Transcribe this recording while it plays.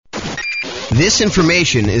This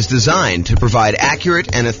information is designed to provide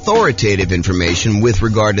accurate and authoritative information with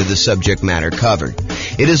regard to the subject matter covered.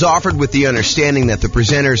 It is offered with the understanding that the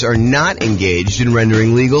presenters are not engaged in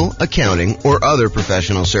rendering legal, accounting, or other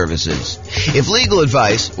professional services. If legal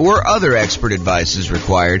advice or other expert advice is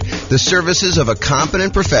required, the services of a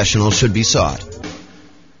competent professional should be sought.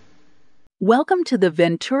 Welcome to the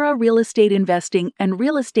Ventura Real Estate Investing and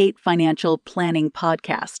Real Estate Financial Planning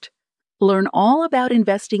Podcast. Learn all about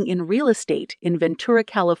investing in real estate in Ventura,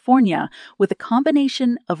 California, with a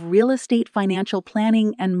combination of real estate financial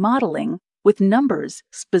planning and modeling with numbers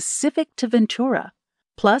specific to Ventura,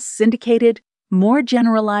 plus syndicated, more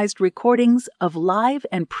generalized recordings of live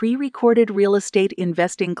and pre-recorded real estate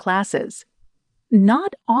investing classes.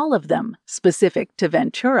 Not all of them specific to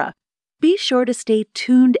Ventura. Be sure to stay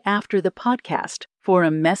tuned after the podcast for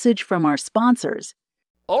a message from our sponsors.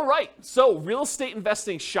 All right, so real estate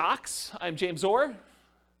investing shocks. I'm James Orr.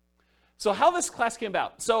 So how this class came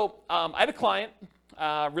about. So I had a client,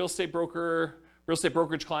 real estate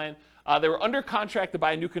brokerage client. They were under contract to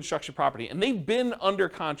buy a new construction property, and they've been under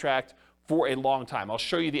contract for a long time. I'll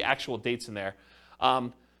show you the actual dates in there.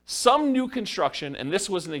 Some new construction, and this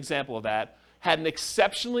was an example of that, had an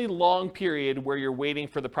exceptionally long period where you're waiting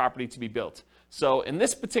for the property to be built. So in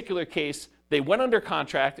this particular case, they went under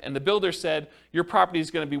contract, and the builder said, your property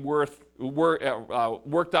is going to be worked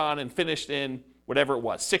on and finished in whatever it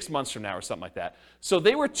was, 6 months from now or something like that. So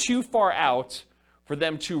they were too far out for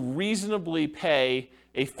them to reasonably pay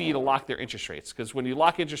a fee to lock their interest rates. Because when you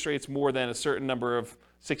lock interest rates more than a certain number of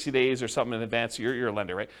 60 days or something in advance, you're a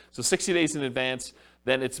lender, right? So 60 days in advance,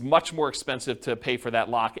 then it's much more expensive to pay for that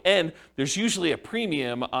lock. And there's usually a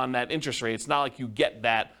premium on that interest rate. It's not like you get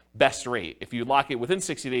that best rate. If you lock it within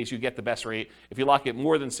 60 days, you get the best rate. If you lock it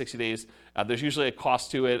more than 60 days, there's usually a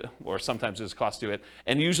cost to it, or sometimes there's a cost to it,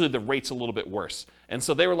 and usually the rate's a little bit worse. And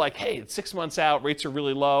so they were like, hey, it's 6 months out, rates are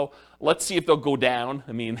really low. Let's see if they'll go down.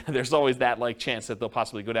 I mean, there's always that chance that they'll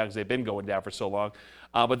possibly go down because they've been going down for so long.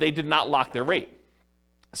 But they did not lock their rate.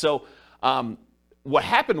 So what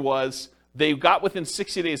happened was, they got within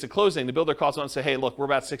 60 days of closing. The builder calls on and says, hey, look, we're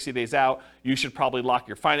about 60 days out. You should probably lock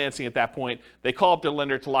your financing at that point. They call up their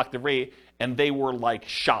lender to lock the rate, and they were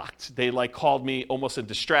shocked. They called me almost in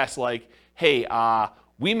distress, hey,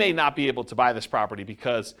 we may not be able to buy this property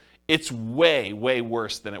because it's way, way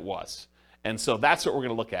worse than it was. And so that's what we're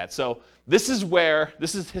going to look at. So this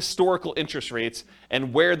is historical interest rates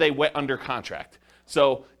and where they went under contract.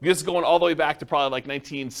 So this is going all the way back to probably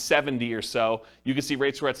 1970 or so. You can see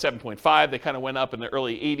rates were at 7.5. They kind of went up in the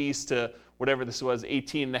early 80s to whatever this was,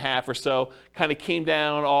 18.5 or so. Kind of came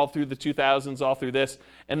down all through the 2000s, all through this.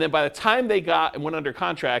 And then by the time they went under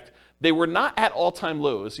contract, they were not at all-time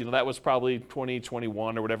lows. That was probably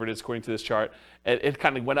 2021 or whatever it is according to this chart. It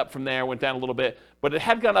kind of went up from there, went down a little bit, but it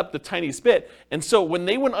had gone up the tiniest bit. And so when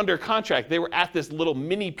they went under contract, they were at this little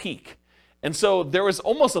mini peak. And so there was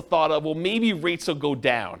almost a thought of, well, maybe rates will go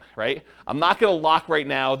down, right? I'm not going to lock right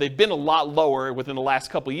now. They've been a lot lower within the last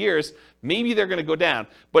couple of years. Maybe they're going to go down.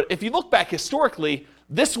 But if you look back historically,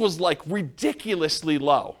 this was ridiculously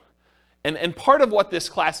low. And part of what this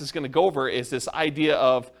class is going to go over is this idea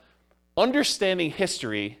of understanding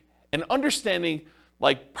history and understanding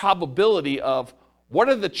probability of what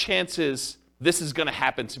are the chances this is going to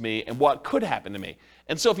happen to me and what could happen to me.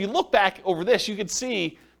 And so if you look back over this, you can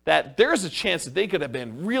see that there's a chance that they could have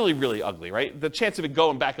been really, really ugly, right? The chance of it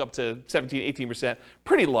going back up to 17, 18%,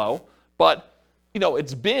 pretty low. But,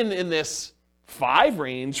 it's been in this 5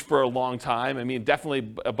 range for a long time. I mean,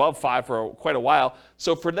 definitely above 5 for quite a while.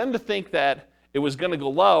 So for them to think that it was going to go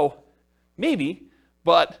low, maybe,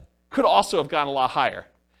 but could also have gone a lot higher.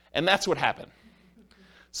 And that's what happened.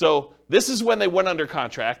 So this is when they went under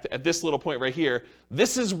contract at this little point right here.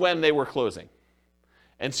 This is when they were closing.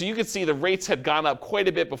 And so you can see the rates had gone up quite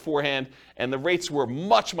a bit beforehand, and the rates were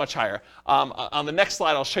much, much higher. On the next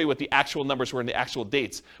slide, I'll show you what the actual numbers were and the actual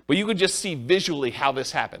dates. But you could just see visually how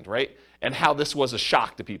this happened, right? And how this was a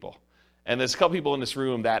shock to people. And there's a couple people in this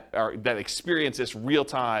room that experienced this real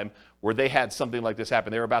time where they had something like this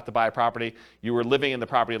happen. They were about to buy a property. You were living in the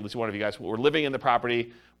property, at least one of you guys were living in the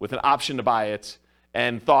property with an option to buy it,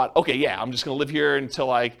 and thought, okay, yeah, I'm just going to live here until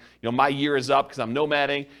my year is up because I'm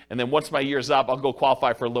nomading. And then once my year is up, I'll go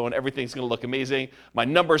qualify for a loan. Everything's going to look amazing. My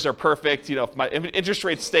numbers are perfect. If my interest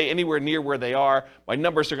rates stay anywhere near where they are, my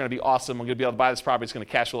numbers are going to be awesome. I'm going to be able to buy this property. It's going to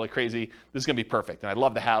cash flow like crazy. This is going to be perfect. And I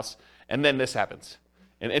love the house. And then this happens.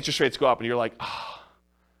 And interest rates go up and you're like, oh,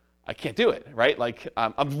 I can't do it, right?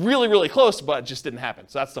 I'm really, really close, but it just didn't happen.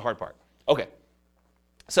 So that's the hard part. Okay.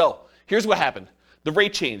 So here's what happened. the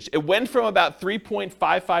rate changed. It went from about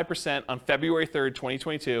 3.55% on February 3rd,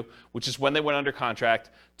 2022, which is when they went under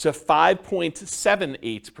contract, to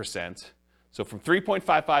 5.78%. So from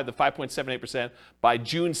 3.55 to 5.78% by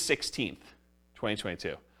June 16th,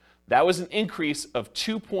 2022. That was an increase of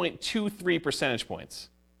 2.23 percentage points.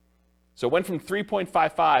 So it went from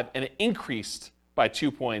 3.55 and it increased by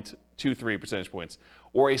 2.23 percentage points,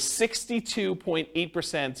 or a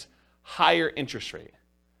 62.8% higher interest rate.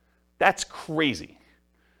 That's crazy.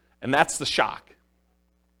 And that's the shock.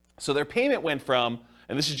 So their payment went from,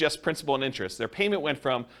 and this is just principal and interest, their payment went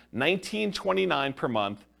from $1,929 per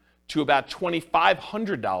month to about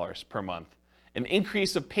 $2,500 per month, an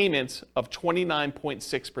increase of payments of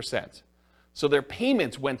 29.6%. So their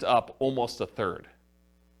payments went up almost a third.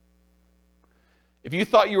 If you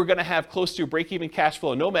thought you were going to have close to a break-even cash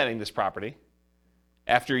flow nomading this property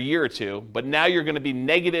after a year or two, but now you're going to be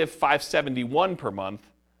negative $571 per month,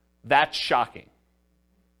 that's shocking,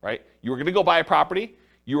 right? You were going to go buy a property,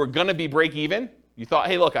 you were going to be break-even. You thought,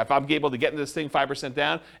 hey, look, if I'm able to get into this thing 5%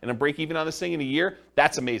 down and I'm break-even on this thing in a year,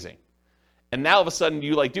 that's amazing. And now all of a sudden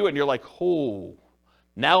you do it and you're like, oh,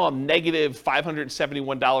 now I'm negative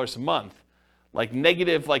 $571 a month, like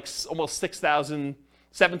negative almost $6,000,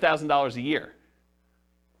 $7,000 a year.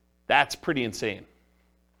 That's pretty insane.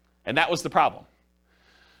 And that was the problem.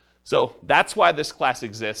 So that's why this class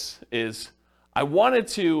exists, is I wanted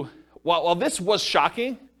to, while this was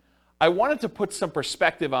shocking, I wanted to put some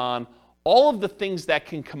perspective on all of the things that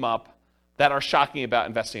can come up that are shocking about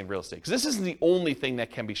investing in real estate. Because this isn't the only thing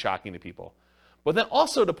that can be shocking to people. But then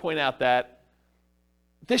also to point out that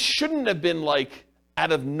this shouldn't have been like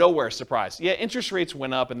out of nowhere surprise. Yeah, interest rates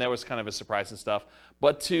went up and that was kind of a surprise and stuff.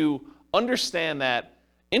 But to understand that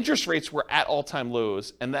interest rates were at all-time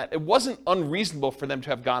lows and that it wasn't unreasonable for them to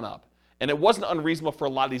have gone up. And it wasn't unreasonable for a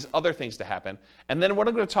lot of these other things to happen. And then what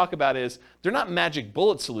I'm going to talk about is, they're not magic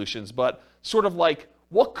bullet solutions, but sort of like,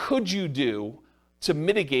 what could you do to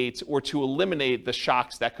mitigate or to eliminate the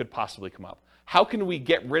shocks that could possibly come up? How can we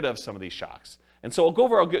get rid of some of these shocks? And so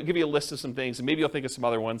I'll give you a list of some things, and maybe you'll think of some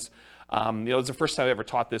other ones. It's the first time I ever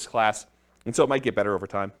taught this class, and so it might get better over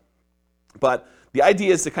time. But the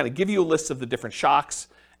idea is to kind of give you a list of the different shocks,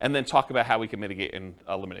 and then talk about how we can mitigate and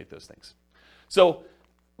eliminate those things. So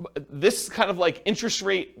this kind of like interest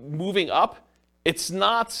rate moving up, it's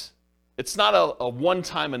not a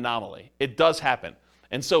one-time anomaly. It does happen.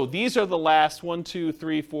 And so these are the last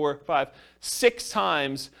 6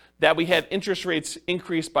 times that we had interest rates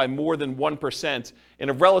increase by more than 1% in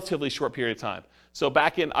a relatively short period of time. So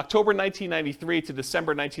back in October 1993 to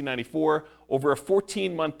December 1994, over a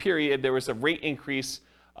 14-month period, there was a rate increase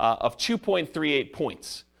of 2.38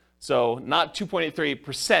 points. So not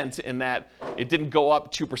 2.83% in that it didn't go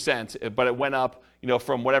up 2%, but it went up,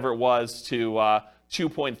 from whatever it was to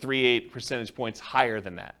 2.38 percentage points higher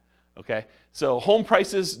than that. Okay, so home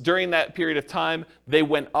prices during that period of time, they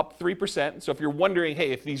went up 3%. So if you're wondering,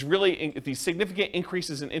 hey, if these significant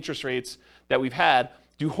increases in interest rates that we've had,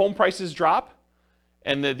 do home prices drop?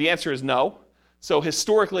 And the answer is no. So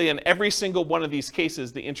historically, in every single one of these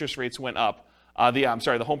cases, the interest rates went up.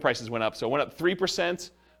 The home prices went up. So it went up 3%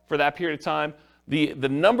 for that period of time. The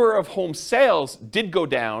number of home sales did go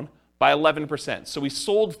down by 11%. So we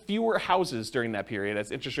sold fewer houses during that period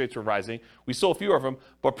as interest rates were rising. We sold fewer of them,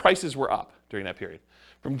 but prices were up during that period.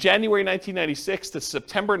 From January 1996 to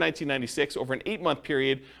September 1996, over an 8-month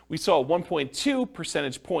period, we saw a 1.2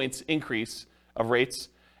 percentage points increase of rates,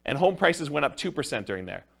 and home prices went up 2% during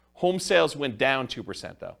there. Home sales went down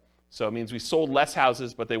 2%, though. So it means we sold less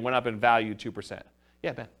houses, but they went up in value 2%.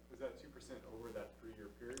 Yeah, Ben? Is that 2% over that 3-year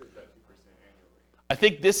period, or is that 2% annually? I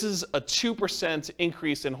think this is a 2%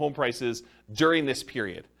 increase in home prices during this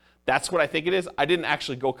period. That's what I think it is. I didn't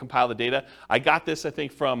actually go compile the data. I got this, I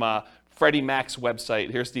think, from Freddie Mac's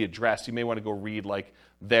website. Here's the address. You may want to go read like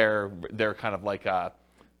their kind of like the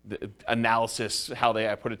analysis, how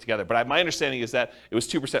they put it together. But my understanding is that it was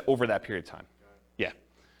 2% over that period of time. Yeah.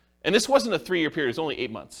 And this wasn't a 3-year period. It was only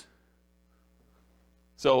 8 months.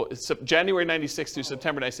 So January 96 through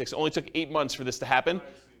September 96, it only took 8 months for this to happen.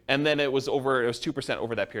 And then it was 2%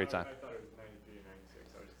 over that period of time. I thought it was 93 and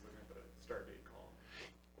 96. I was just looking at the start date column.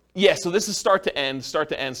 Yeah, so this is start to end, start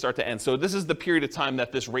to end, start to end. So this is the period of time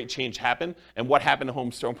that this rate change happened and what happened to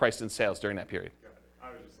home prices and sales during that period. Got it. I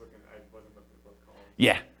was just looking, I wasn't looking at both columns.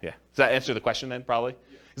 Yeah. Does that answer the question then, probably?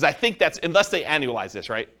 Because I think that's, unless they annualize this,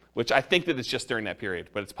 right? Which I think that it's just during that period.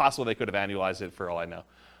 But it's possible they could have annualized it for all I know.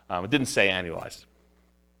 It didn't say annualized.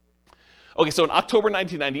 Okay, so in October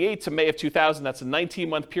 1998 to May of 2000, that's a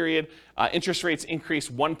 19-month period, interest rates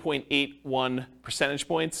increased 1.81 percentage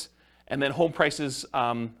points, and then home prices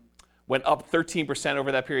went up 13%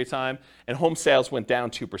 over that period of time, and home sales went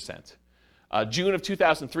down 2%. June of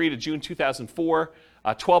 2003 to June 2004,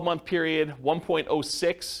 12-month period,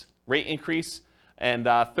 1.06 rate increase, and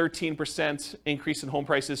 13% increase in home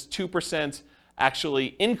prices, 2% actually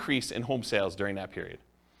increase in home sales during that period.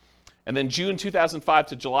 And then June 2005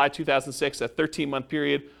 to July 2006, a 13-month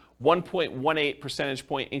period, 1.18 percentage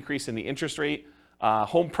point increase in the interest rate.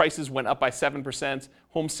 Home prices went up by 7%.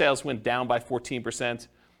 Home sales went down by 14%.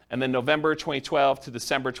 And then November 2012 to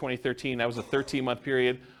December 2013, that was a 13-month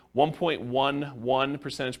period, 1.11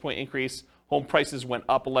 percentage point increase. Home prices went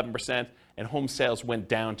up 11%, and home sales went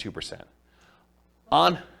down 2%.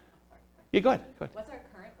 Yeah, go ahead. What's our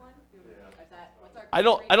current one? I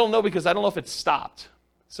don't know because I don't know if it's stopped.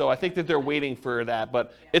 So I think that they're waiting for that,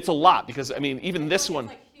 but it's a lot because, I mean, even this one.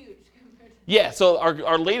 It's like huge compared to. Yeah, so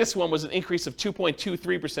our latest one was an increase of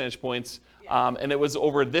 2.23 percentage points, and it was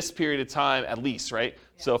over this period of time at least, right?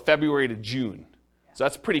 Yeah. So February to June. Yeah. So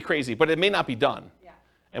that's pretty crazy, but it may not be done. Yeah.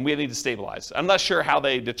 And we need to stabilize. I'm not sure how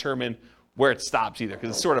they determine where it stops either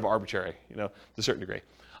because it's sort of arbitrary, to a certain degree.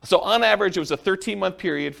 So on average, it was a 13-month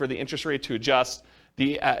period for the interest rate to adjust.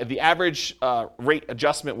 The average rate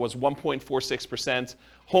adjustment was 1.46%.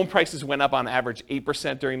 Home prices went up on average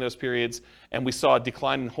 8% during those periods, and we saw a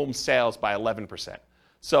decline in home sales by 11%.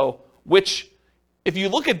 So, which, if you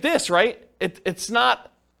look at this, right, it's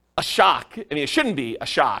not a shock. I mean, it shouldn't be a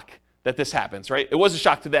shock that this happens, right? It was a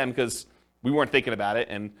shock to them because we weren't thinking about it,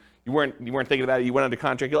 and you weren't thinking about it. You went under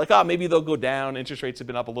contract. You're like, oh, maybe they'll go down. Interest rates have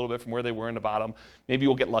been up a little bit from where they were in the bottom. Maybe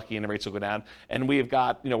we'll get lucky and the rates will go down. And we have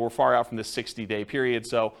got, we're far out from this 60-day period,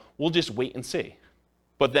 so we'll just wait and see.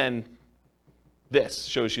 But then this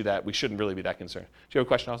shows you that we shouldn't really be that concerned. Do you have a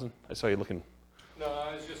question, Austin? I saw you looking. No,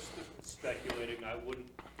 I was just speculating.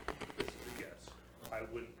 This is a guess. I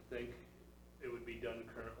wouldn't think it would be done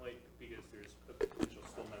currently because there's a potential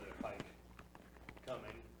still another hike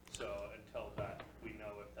coming. So until that, we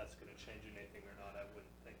know if that's going to change anything or not. I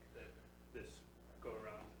wouldn't think that this go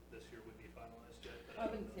around this year would be finalized yet. I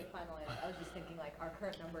wouldn't say finalized. I was just thinking like our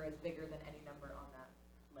current number is bigger than any number on that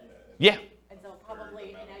list. Yeah. And so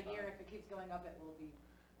probably in a year, if it keeps going up, it will be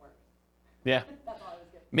worse. Yeah. That's all I was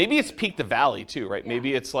getting. Maybe it's peak to valley too, right? Yeah.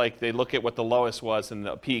 Maybe it's like they look at what the lowest was and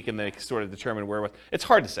the peak and they sort of determine where it was. It's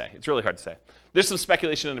hard to say. It's really hard to say. There's some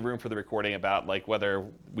speculation in the room for the recording about like whether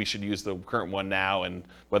we should use the current one now and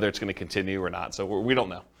whether it's going to continue or not. So we don't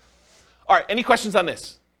know. All right, any questions on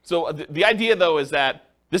this? So the idea though is that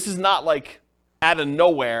this is not like out of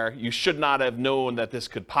nowhere. You should not have known that this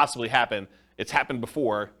could possibly happen. It's happened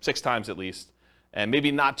before, 6 times at least, and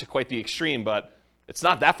maybe not to quite the extreme, but it's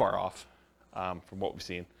not that far off from what we've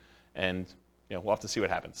seen. And we'll have to see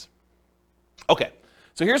what happens. Okay,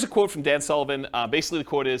 so here's a quote from Dan Sullivan. Basically, the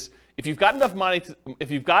quote is: "If you've got enough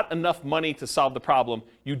money to solve the problem,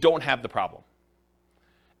 you don't have the problem."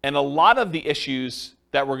 And a lot of the issues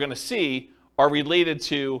that we're going to see are related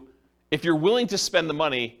to if you're willing to spend the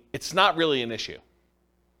money, it's not really an issue,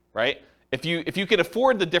 right? If you can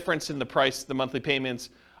afford the difference in the price, the monthly payments,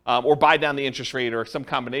 or buy down the interest rate or some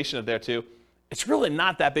combination of their two, it's really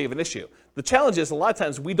not that big of an issue. The challenge is a lot of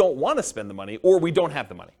times we don't want to spend the money or we don't have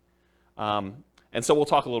the money. And so we'll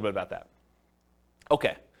talk a little bit about that.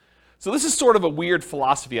 Okay, so this is sort of a weird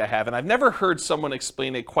philosophy I have, and I've never heard someone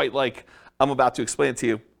explain it quite like I'm about to explain it to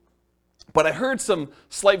you. But I heard some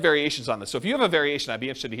slight variations on this. So if you have a variation, I'd be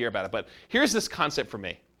interested to hear about it. But here's this concept for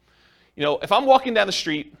me. If I'm walking down the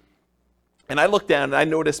street and I look down and I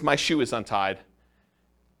notice my shoe is untied,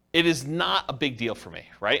 it is not a big deal for me,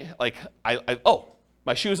 right? Like,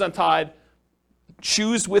 my shoe is untied.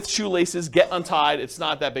 Shoes with shoelaces get untied. It's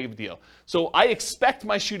not that big of a deal. So I expect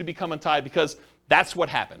my shoe to become untied because that's what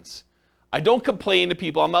happens. I don't complain to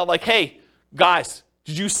people. I'm not like, hey, guys,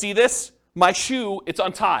 did you see this? My shoe, it's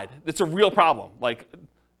untied. It's a real problem. Like,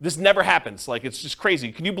 this never happens. Like, it's just crazy.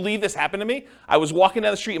 Can you believe this happened to me? I was walking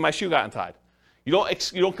down the street and my shoe got untied. You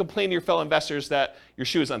don't complain to your fellow investors that your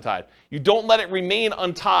shoe is untied. You don't let it remain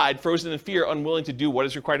untied, frozen in fear, unwilling to do what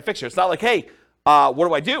is required to fix it. It's not like, hey, what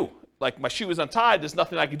do I do? Like, my shoe is untied. There's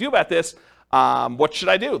nothing I can do about this. What should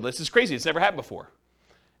I do? This is crazy. It's never happened before.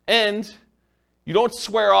 And you don't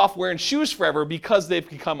swear off wearing shoes forever because they've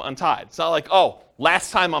become untied. It's not like, oh,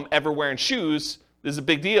 last time I'm ever wearing shoes, this is a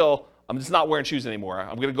big deal. I'm just not wearing shoes anymore.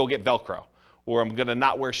 I'm going to go get Velcro. Or I'm going to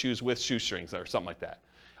not wear shoes with shoestrings or something like that.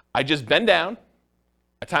 I just bend down,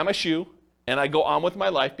 I tie my shoe, and I go on with my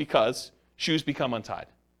life because shoes become untied.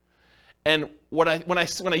 And when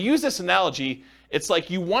I use this analogy, it's like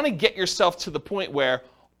you want to get yourself to the point where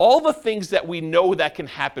all the things that we know that can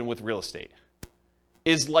happen with real estate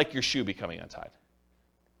is like your shoe becoming untied.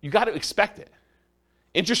 You got to expect it.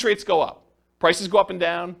 Interest rates go up. Prices go up and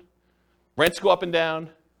down. Rents go up and down,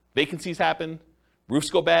 vacancies happen, roofs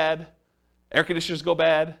go bad, air conditioners go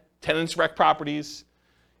bad, tenants wreck properties,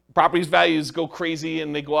 properties values go crazy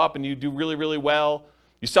and they go up and you do really, really well.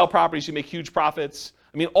 You sell properties, you make huge profits.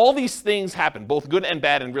 I mean, all these things happen, both good and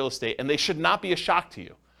bad in real estate, and they should not be a shock to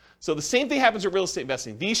you. So the same thing happens with real estate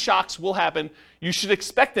investing. These shocks will happen. You should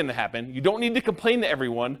expect them to happen. You don't need to complain to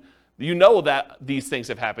everyone. You know that these things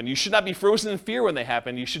have happened. You should not be frozen in fear when they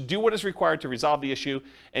happen. You should do what is required to resolve the issue,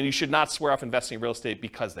 and you should not swear off investing in real estate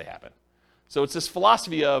because they happen. So it's this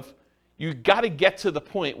philosophy of you got to get to the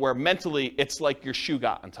point where mentally it's like your shoe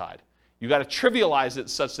got untied. You got to trivialize it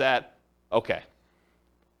such that, okay,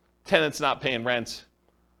 tenant's not paying rent.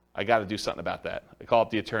 I got to do something about that. I call up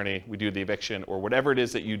the attorney, we do the eviction, or whatever it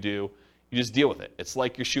is that you do, you just deal with it. It's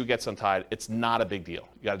like your shoe gets untied. It's not a big deal.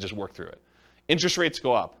 You got to just work through it. Interest rates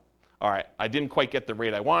go up. All right, I didn't quite get the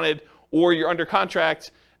rate I wanted, or you're under contract,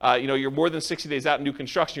 you're more than 60 days out in new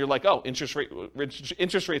construction, you're like, oh, interest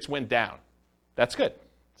rates went down. That's good.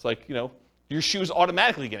 It's like, your shoe's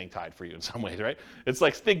automatically getting tied for you in some ways, right? It's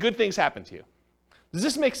like good things happen to you. Does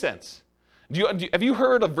this make sense? Have you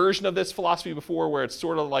heard a version of this philosophy before where it's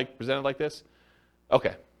sort of like presented like this?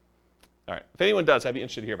 Okay. All right. If anyone does, I'd be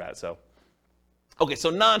interested to hear about it. So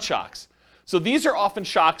non-shocks. So these are often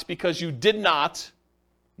shocks because you did not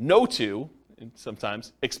and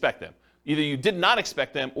sometimes expect them. Either you did not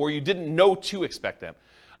expect them or you didn't know to expect them.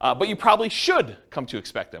 But you probably should come to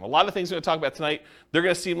expect them. A lot of things we're going to talk about tonight, they're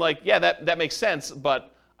going to seem like, yeah, that makes sense,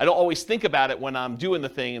 but I don't always think about it when I'm doing the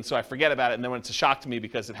thing, and so I forget about it, and then when it's a shock to me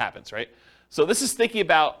because it happens, right? So this is thinking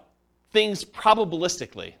about things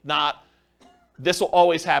probabilistically, not this will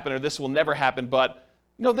always happen or this will never happen, but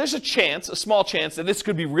there's a small chance that this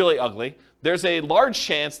could be really ugly. There's a large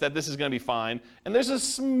chance that this is going to be fine, and there's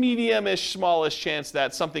a medium-ish, smallish chance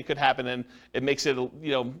that something could happen and it makes it,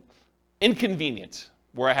 inconvenient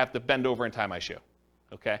where I have to bend over and tie my shoe,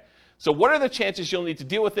 okay? So what are the chances you'll need to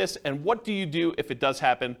deal with this, and what do you do if it does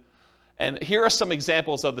happen? And here are some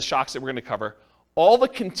examples of the shocks that we're going to cover. All the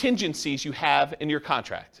contingencies you have in your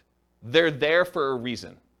contract, they're there for a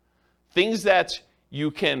reason. Things that you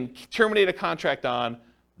can terminate a contract on,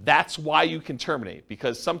 that's why you can terminate,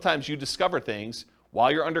 because sometimes you discover things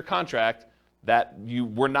while you're under contract that you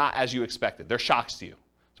were not as you expected. They're shocks to you.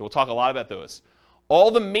 So we'll talk a lot about those. All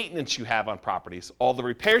the maintenance you have on properties, all the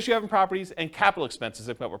repairs you have on properties, and capital expenses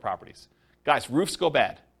that come up with properties. Guys, roofs go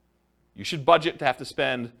bad. You should budget to have to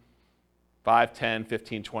spend $5, $10,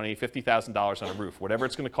 $15, $20, $50,000 on a roof, whatever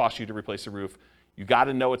it's going to cost you to replace a roof. You got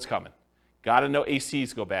to know it's coming. Got to know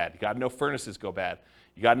ACs go bad. You got to know furnaces go bad.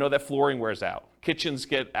 You got to know that flooring wears out. Kitchens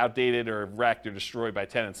get outdated or wrecked or destroyed by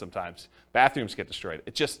tenants sometimes. Bathrooms get destroyed.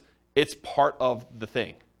 It's part of the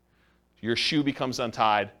thing. Your shoe becomes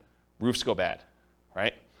untied. Roofs go bad,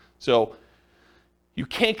 right? So you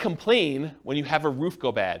can't complain when you have a roof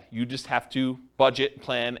go bad. You just have to budget,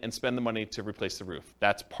 plan, and spend the money to replace the roof.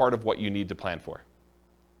 That's part of what you need to plan for.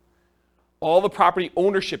 All the property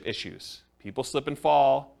ownership issues. People slip and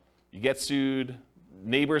fall. You get sued.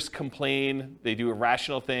 Neighbors complain. They do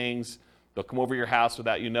irrational things. They'll come over your house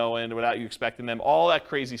without you knowing, without you expecting them. All that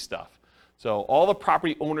crazy stuff. So all the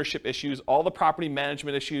property ownership issues, all the property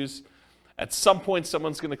management issues. At some point,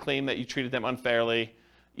 someone's going to claim that you treated them unfairly.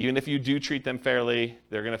 Even if you do treat them fairly,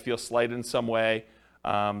 they're going to feel slighted in some way.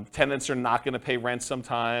 Tenants are not going to pay rent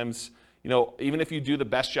sometimes. Even if you do the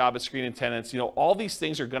best job at screening tenants, all these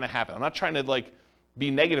things are going to happen. I'm not trying to be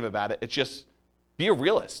negative about it. It's just be a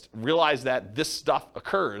realist. Realize that this stuff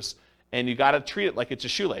occurs, and you got to treat it like it's a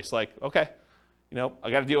shoelace. Like, okay, I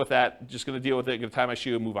got to deal with that. I'm just going to deal with it. Going to tie my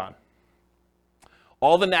shoe and move on.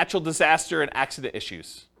 All the natural disaster and accident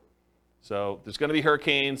issues. So there's going to be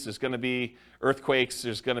hurricanes, there's going to be earthquakes,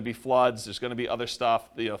 there's going to be floods, there's going to be other stuff,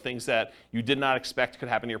 things that you did not expect could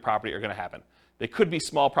happen to your property are going to happen. They could be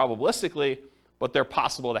small probabilistically, but they're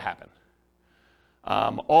possible to happen.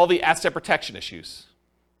 All the asset protection issues.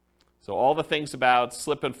 So all the things about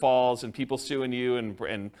slip and falls and people suing you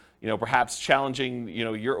and perhaps challenging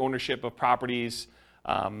your ownership of properties,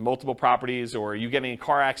 multiple properties, or you getting in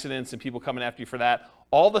car accidents and people coming after you for that.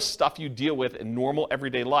 All the stuff you deal with in normal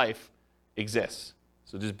everyday life exists.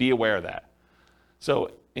 So just be aware of that.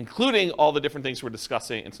 So including all the different things we're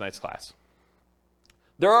discussing in tonight's class.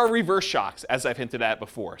 There are reverse shocks, as I've hinted at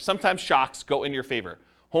before. Sometimes shocks go in your favor.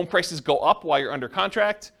 Home prices go up while you're under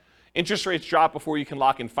contract. Interest rates drop before you can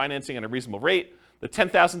lock in financing at a reasonable rate. The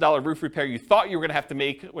 $10,000 roof repair you thought you were going to have to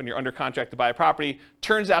make when you're under contract to buy a property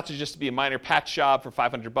turns out to just be a minor patch job for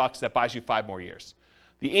 $500 that buys you 5 more years.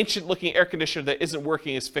 The ancient-looking air conditioner that isn't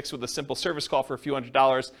working is fixed with a simple service call for a few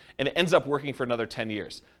 $100s, and it ends up working for another 10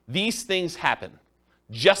 years. These things happen.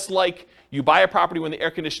 Just like you buy a property when the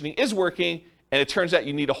air conditioning is working, and it turns out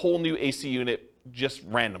you need a whole new AC unit just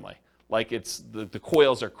randomly. Like it's the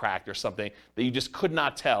coils are cracked or something that you just could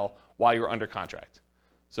not tell while you were under contract.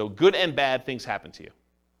 So good and bad things happen to you.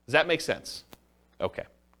 Does that make sense? Okay.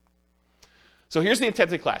 So here's the intent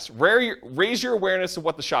of the class. Raise your awareness of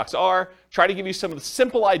what the shocks are. Try to give you some of the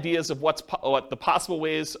simple ideas of what the possible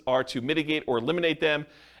ways are to mitigate or eliminate them,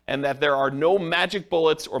 and that there are no magic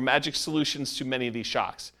bullets or magic solutions to many of these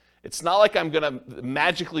shocks. It's not like I'm going to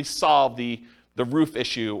magically solve the roof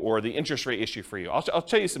issue or the interest rate issue for you. I'll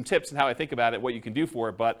tell you some tips and how I think about it, what you can do for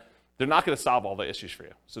it, but they're not going to solve all the issues for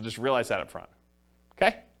you. So just realize that up front.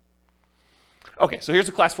 Okay? Okay, so here's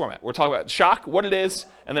the class format. We're talking about shock, what it is,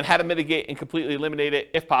 and then how to mitigate and completely eliminate it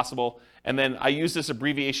if possible. And then I use this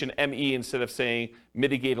abbreviation ME instead of saying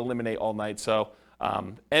mitigate, eliminate all night. So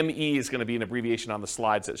ME is going to be an abbreviation on the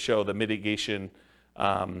slides that show the mitigation,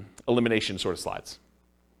 elimination sort of slides.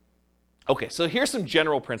 Okay, so here's some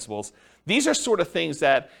general principles. These are sort of things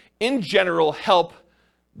that, in general, help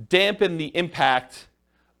dampen the impact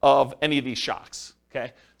of any of these shocks.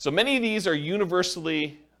 Okay, so many of these are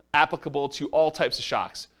universally applicable to all types of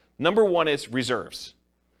shocks. Number one is reserves.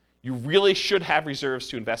 You really should have reserves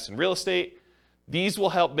to invest in real estate. These will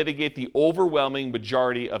help mitigate the overwhelming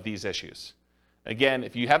majority of these issues. Again,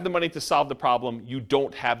 if you have the money to solve the problem, you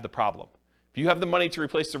don't have the problem. If you have the money to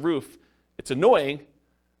replace the roof, it's annoying,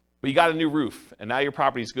 but you got a new roof, and now your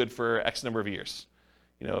property is good for X number of years.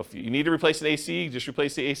 You know, if you need to replace an AC, just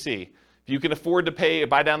replace the AC. If you can afford to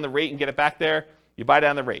buy down the rate and get it back there, you buy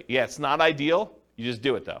down the rate. Yeah, it's not ideal. You just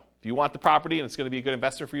do it, though. If you want the property and it's going to be a good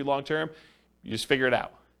investment for you long term, you just figure it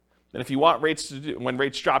out. And if you want rates when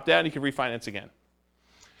rates drop down, you can refinance again.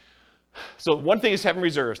 So one thing is having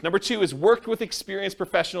reserves. Number two is worked with experienced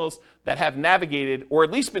professionals that have navigated or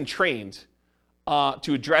at least been trained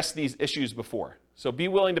to address these issues before. So be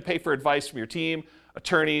willing to pay for advice from your team,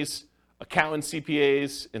 attorneys, accountants,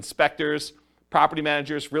 CPAs, inspectors, property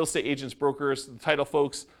managers, real estate agents, brokers, the title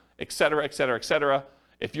folks, et cetera, et cetera, et cetera.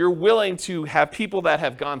 If you're willing to have people that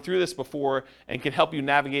have gone through this before and can help you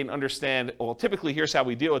navigate and understand, well, typically here's how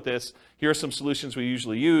we deal with this, here are some solutions we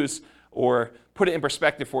usually use, or put it in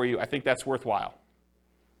perspective for you, I think that's worthwhile.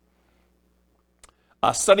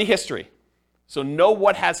 Study history. So know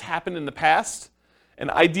what has happened in the past,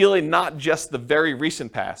 and ideally not just the very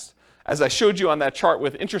recent past. As I showed you on that chart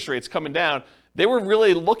with interest rates coming down, they were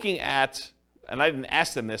really looking at, and I didn't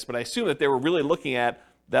ask them this, but I assume that they were really looking at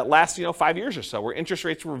that last 5 years or so where interest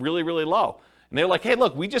rates were really, really low. And they were like, hey,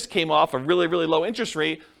 look, we just came off a really, really low interest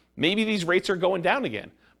rate. Maybe these rates are going down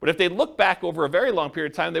again. But if they look back over a very long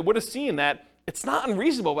period of time, they would have seen that it's not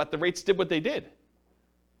unreasonable that the rates did what they did,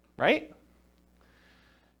 right?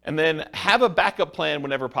 And then have a backup plan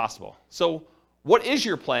whenever possible. So what is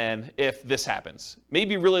your plan if this happens?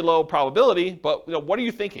 Maybe really low probability, but what are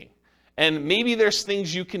you thinking? And maybe there's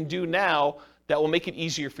things you can do now that will make it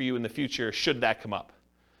easier for you in the future should that come up.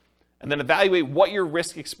 And then evaluate what your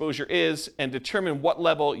risk exposure is and determine what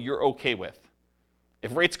level you're okay with.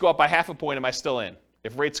 If rates go up by 0.5 point, am I still in?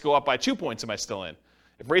 If rates go up by 2 points, am I still in?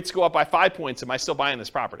 If rates go up by 5 points, am I still buying this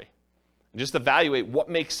property? And just evaluate what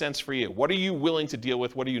makes sense for you. What are you willing to deal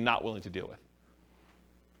with? What are you not willing to deal with?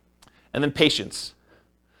 And then patience.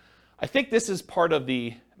 I think this is part of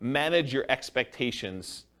the manage your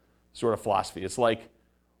expectations sort of philosophy. It's like,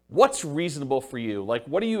 what's reasonable for you? Like,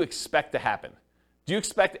 what do you expect to happen? Do you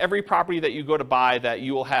expect every property that you go to buy that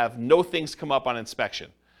you will have no things come up on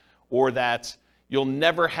inspection? Or that you'll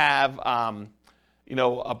never have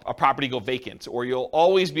a property go vacant? Or you'll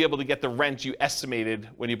always be able to get the rent you estimated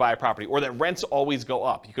when you buy a property? Or that rents always go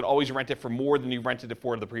up? You could always rent it for more than you rented it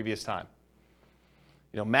for the previous time.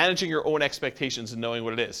 Managing your own expectations and knowing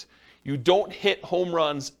what it is. You don't hit home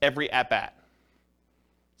runs every at-bat.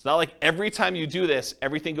 It's not like every time you do this,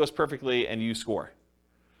 everything goes perfectly and you score.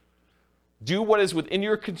 Do what is within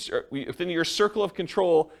your circle of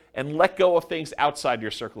control and let go of things outside your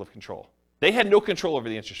circle of control. They had no control over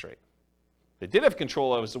the interest rate. They did have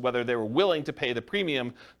control as to whether they were willing to pay the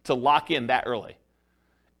premium to lock in that early.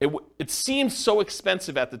 It seemed so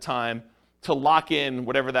expensive at the time to lock in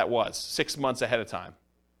whatever that was, 6 months ahead of time.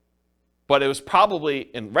 But it was probably,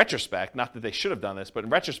 in retrospect, not that they should have done this, but in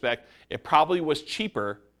retrospect, it probably was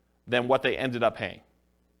cheaper than what they ended up paying.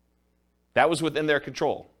 That was within their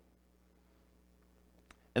control.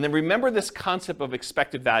 And then remember this concept of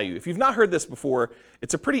expected value. If you've not heard this before,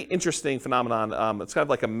 it's a pretty interesting phenomenon. It's kind of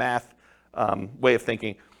like a math way of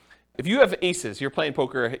thinking. If you have aces, you're playing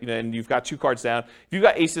poker, and you've got 2 cards down. If you've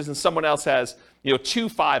got aces and someone else has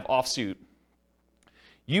 2-5 offsuit,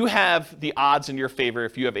 you have the odds in your favor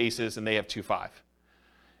if you have aces and they have 2-5.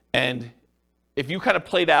 And if you kind of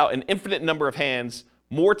played out an infinite number of hands,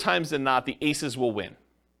 more times than not, the aces will win.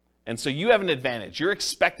 And so you have an advantage. Your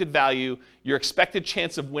expected value, your expected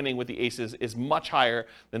chance of winning with the aces is much higher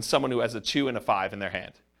than someone who has a 2 and a 5 in their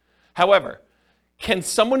hand. However, can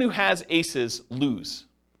someone who has aces lose?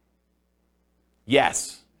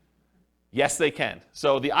 Yes. Yes, they can.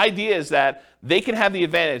 So the idea is that they can have the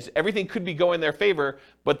advantage. Everything could be going in their favor,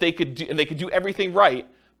 but they could do everything right,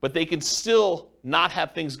 but they could still not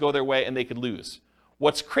have things go their way and they could lose.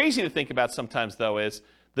 What's crazy to think about sometimes, though, is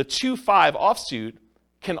the 2-5 offsuit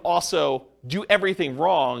can also do everything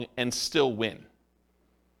wrong and still win.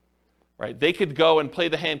 Right? They could go and play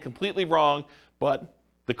the hand completely wrong, but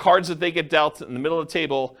the cards that they get dealt in the middle of the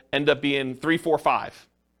table end up being 3, 4, 5.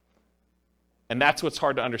 And that's what's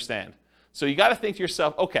hard to understand. So you got to think to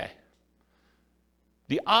yourself, okay,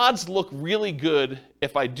 the odds look really good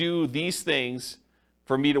if I do these things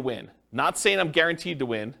for me to win. Not saying I'm guaranteed to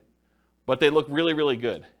win, but they look really, really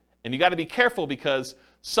good. And you got to be careful because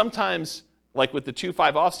sometimes, like with the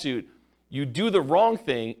 2-5 offsuit, you do the wrong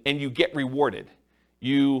thing and you get rewarded.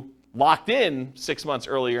 You locked in 6 months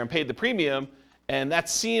earlier and paid the premium, and that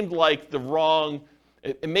seemed like the wrong,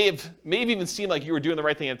 it may have even seemed like you were doing the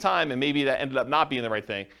right thing at the time, and maybe that ended up not being the right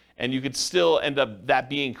thing. And you could still end up that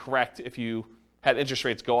being correct if you had interest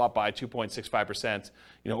rates go up by 2.65%,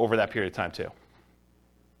 over that period of time too.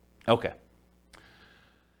 Okay.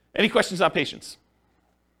 Any questions on patience?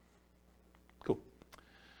 Cool.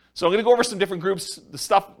 So I'm going to go over some different groups, the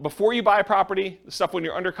stuff before you buy a property, the stuff when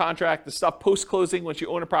you're under contract, the stuff post-closing once you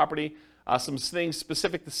own a property, some things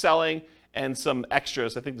specific to selling, and some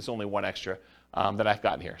extras. I think there's only one extra that I've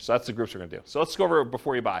gotten here. So that's the groups we're going to do. So let's go over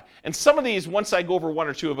before you buy. And some of these, once I go over one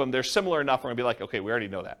or two of them, they're similar enough, we're going to be like, okay, we already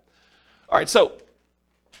know that. All right, so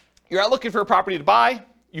you're out looking for a property to buy.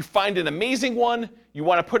 You find an amazing one. You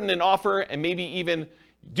want to put in an offer, and maybe even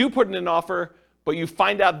do put in an offer, but you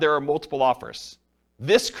find out there are multiple offers.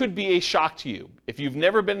 This could be a shock to you. If you've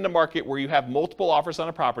never been in a market where you have multiple offers on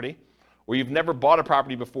a property, or you've never bought a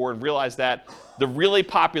property before and realized that the really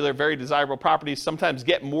popular, very desirable properties sometimes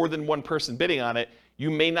get more than one person bidding on it, you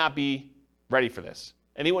may not be ready for this.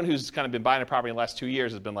 Anyone who's kind of been buying a property in the last 2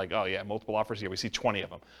 years has been like, oh yeah, multiple offers, yeah, we see 20 of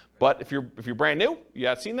them. But if you're brand new, you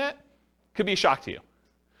haven't seen that, could be a shock to you.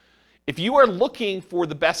 If you are looking for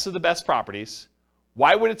the best of the best properties,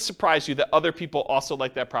 why would it surprise you that other people also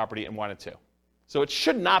like that property and want it too? So it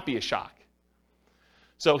should not be a shock.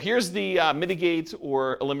 So here's the mitigate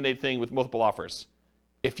or eliminate thing with multiple offers.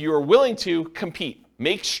 If you are willing to compete,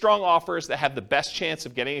 make strong offers that have the best chance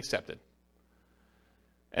of getting accepted.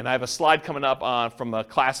 And I have a slide coming up from a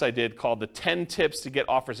class I did called the 10 tips to get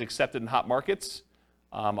offers accepted in hot markets.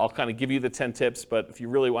 I'll kind of give you the 10 tips, but if you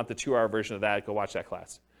really want the 2-hour version of that, go watch that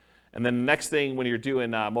class. And then the next thing when you're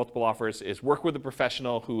doing multiple offers is work with a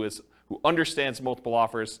professional who understands multiple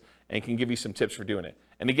offers and can give you some tips for doing it.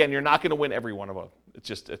 And again, you're not going to win every one of them. It's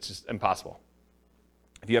just impossible.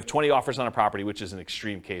 If you have 20 offers on a property, which is an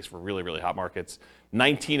extreme case for really, really hot markets,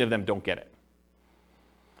 19 of them don't get it.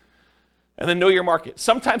 And then know your market.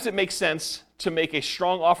 Sometimes it makes sense to make a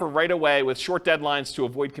strong offer right away with short deadlines to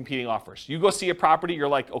avoid competing offers. You go see a property, you're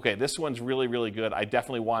like, okay, this one's really, really good. I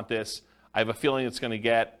definitely want this. I have a feeling it's going to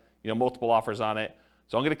get multiple offers on it.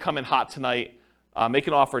 So I'm going to come in hot tonight, make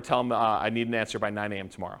an offer, tell them I need an answer by 9 a.m.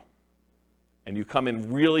 tomorrow. And you come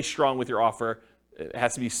in really strong with your offer. It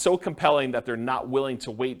has to be so compelling that they're not willing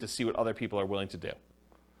to wait to see what other people are willing to do.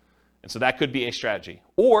 And so that could be a strategy.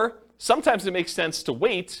 Or sometimes it makes sense to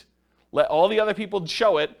wait, let all the other people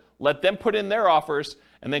show it, let them put in their offers,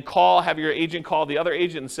 and then have your agent call the other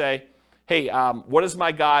agent and say, hey, what does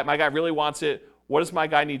my guy really wants it, what does my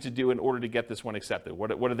guy need to do in order to get this one accepted? What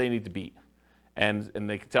do they need to beat? And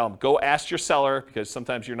they can tell them, go ask your seller, because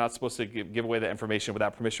sometimes you're not supposed to give away that information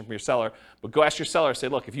without permission from your seller, but go ask your seller, say,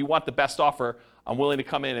 look, if you want the best offer, I'm willing to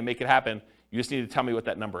come in and make it happen. You just need to tell me what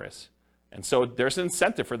that number is. And so there's an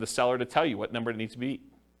incentive for the seller to tell you what number it needs to beat.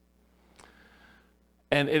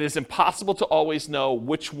 And it is impossible to always know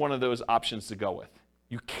which one of those options to go with.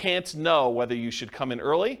 You can't know whether you should come in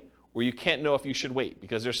early or you can't know if you should wait,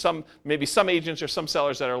 because there's maybe some agents or some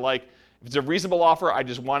sellers that are like, if it's a reasonable offer, I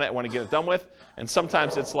just want it, I want to get it done with. And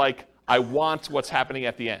sometimes it's like, I want what's happening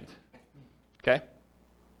at the end. Okay?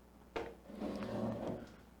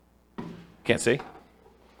 Can't see?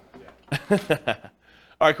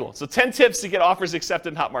 All right, cool. So 10 tips to get offers accepted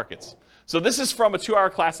in hot markets. So this is from a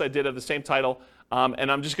 2-hour class I did of the same title.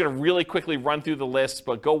 And I'm just going to really quickly run through the list,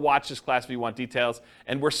 but go watch this class if you want details.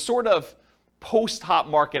 And we're sort of post-hot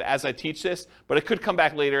market as I teach this, but it could come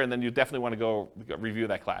back later, and then you definitely want to go review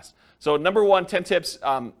that class. So number 1, 10 tips,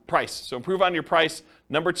 price. So improve on your price.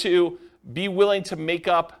 Number 2, be willing to make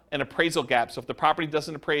up an appraisal gap. So if the property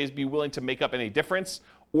doesn't appraise, be willing to make up any difference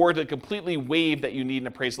or to completely waive that you need an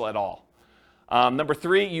appraisal at all. Number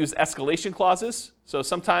 3, use escalation clauses. So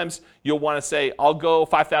sometimes you'll want to say, I'll go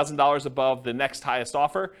 $5,000 above the next highest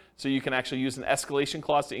offer. So you can actually use an escalation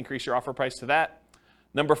clause to increase your offer price to that.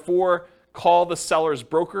 Number 4, call the seller's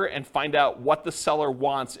broker and find out what the seller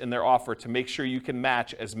wants in their offer to make sure you can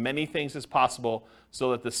match as many things as possible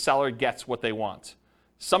so that the seller gets what they want.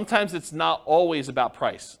 Sometimes it's not always about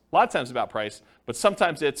price. A lot of times it's about price, but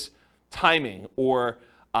sometimes it's timing, or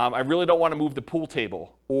I really don't want to move the pool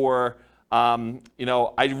table, or I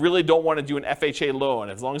really don't want to do an FHA loan.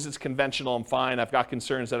 As long as it's conventional, I'm fine. I've got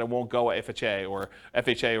concerns that it won't go FHA or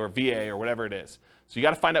VA or whatever it is. So you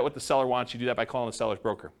got to find out what the seller wants. You do that by calling the seller's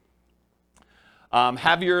broker.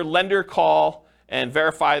 Have your lender call and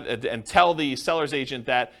verify and tell the seller's agent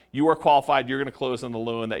that you are qualified, you're going to close on the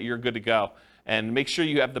loan, that you're good to go. And make sure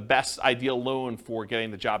you have the best ideal loan for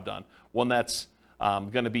getting the job done, one that's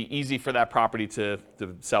going to be easy for that property to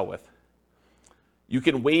sell with. You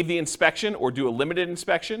can waive the inspection or do a limited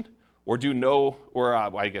inspection, or do no, or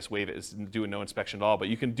I guess waive it is do a no inspection at all, but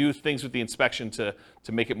you can do things with the inspection to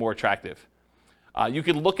make it more attractive. You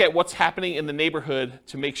can look at what's happening in the neighborhood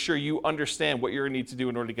to make sure you understand what you're going to need to do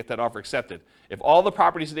in order to get that offer accepted. If all the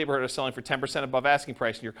properties in the neighborhood are selling for 10% above asking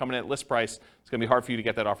price and you're coming in at list price, it's going to be hard for you to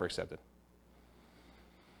get that offer accepted.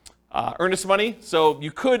 Earnest money. So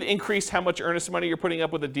you could increase how much earnest money you're putting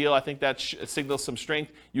up with a deal. I think that signals some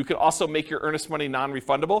strength. You could also make your earnest money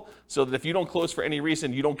non-refundable so that if you don't close for any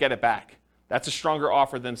reason, you don't get it back. That's a stronger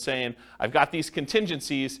offer than saying, I've got these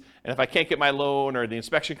contingencies, and if I can't get my loan or the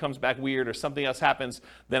inspection comes back weird or something else happens,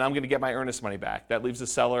 then I'm going to get my earnest money back. That leaves the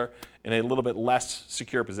seller in a little bit less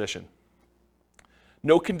secure position.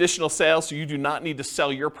 No conditional sale, so you do not need to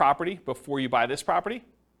sell your property before you buy this property.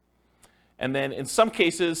 And then in some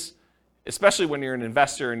cases, especially when you're an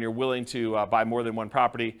investor and you're willing to buy more than one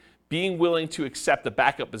property, being willing to accept a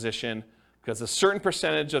backup position, because a certain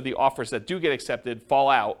percentage of the offers that do get accepted fall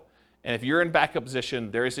out. And if you're in backup position,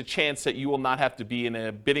 there is a chance that you will not have to be in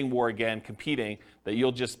a bidding war again, competing, that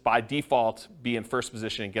you'll just by default be in first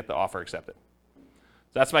position and get the offer accepted.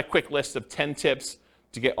 So that's my quick list of 10 tips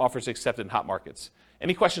to get offers accepted in hot markets.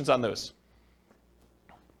 Any questions on those?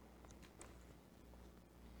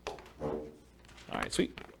 All right,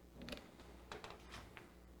 sweet.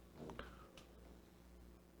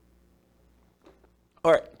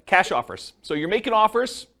 All right, cash offers. So you're making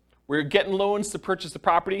offers where you're getting loans to purchase the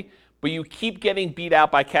property, but you keep getting beat out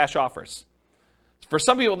by cash offers. For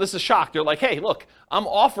some people, this is a shock. They're like, hey, look, I'm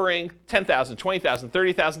offering $10,000, $20,000,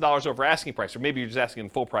 $30,000 over asking price, or maybe you're just asking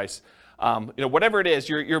full price. Whatever it is,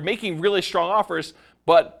 you're making really strong offers,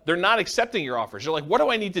 but they're not accepting your offers. You're like, what do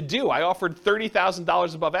I need to do? I offered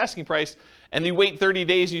 $30,000 above asking price, and you wait 30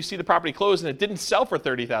 days and you see the property close and it didn't sell for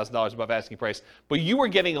 $30,000 above asking price, but you were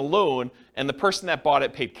getting a loan and the person that bought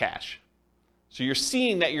it paid cash. So you're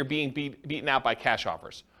seeing that you're being beaten out by cash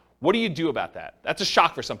offers. What do you do about that? That's a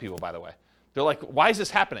shock for some people, by the way. They're like, why is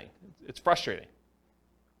this happening? It's frustrating.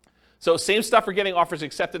 So same stuff for getting offers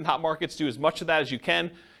accepted in hot markets. Do as much of that as you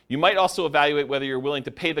can. You might also evaluate whether you're willing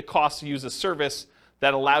to pay the cost to use a service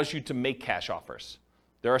that allows you to make cash offers.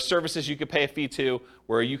 There are services you could pay a fee to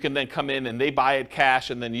where you can then come in and they buy it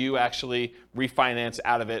cash and then you actually refinance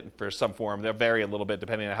out of it for some form. They'll vary a little bit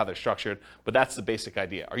depending on how they're structured, but that's the basic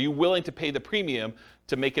idea. Are you willing to pay the premium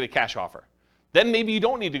to make it a cash offer? Then maybe you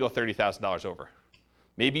don't need to go $30,000 over.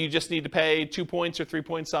 Maybe you just need to pay 2 points or 3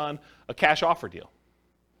 points on a cash offer deal.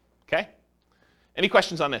 Okay? Any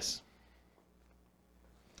questions on this?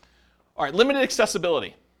 All right, limited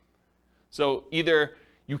accessibility. So either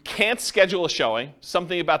you can't schedule a showing,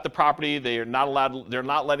 something about the property, they're not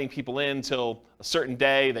letting people in until a certain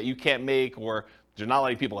day that you can't make, or they're not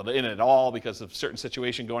letting people in at all because of a certain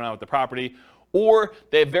situation going on with the property, or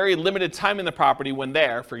they have very limited time in the property when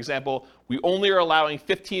there. For example, we only are allowing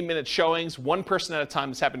 15-minute showings, one person at a time.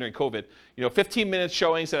 This happened during COVID. 15-minute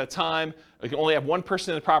showings at a time. We can only have one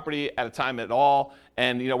person in the property at a time at all.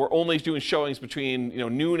 And we're only doing showings between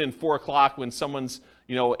noon and 4 o'clock when someone's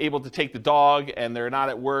able to take the dog and they're not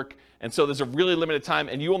at work. And so there's a really limited time,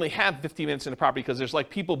 and you only have 15 minutes in the property because there's like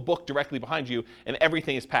people booked directly behind you, and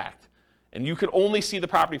everything is packed. And you can only see the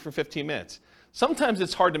property for 15 minutes. Sometimes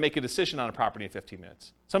it's hard to make a decision on a property in 15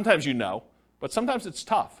 minutes. Sometimes but sometimes it's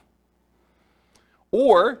tough.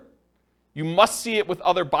 Or you must see it with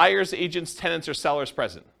other buyers, agents, tenants, or sellers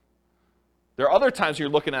present. There are other times you're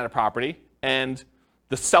looking at a property and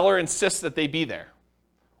the seller insists that they be there.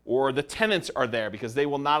 Or the tenants are there because they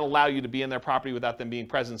will not allow you to be in their property without them being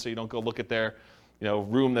present, so you don't go look at their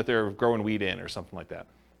room that they're growing weed in or something like that.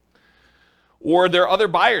 Or there are other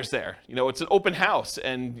buyers there. It's an open house,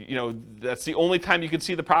 and that's the only time you can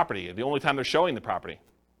see the property, the only time they're showing the property.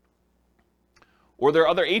 Or there are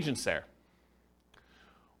other agents there.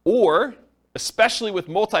 Or, especially with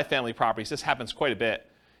multifamily properties, this happens quite a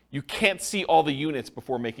bit, you can't see all the units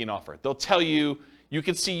before making an offer. They'll tell you, you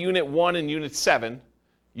can see unit 1 and unit 7.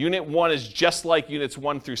 Unit 1 is just like units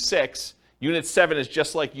 1 through 6. Unit 7 is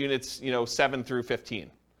just like units 7 through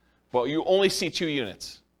 15. But you only see 2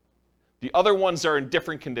 units. The other ones are in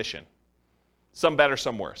different condition. Some better,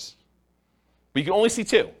 some worse. But you can only see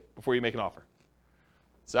 2 before you make an offer.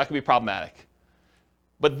 So that can be problematic.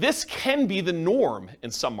 But this can be the norm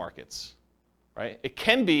in some markets, right? It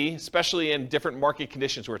can be, especially in different market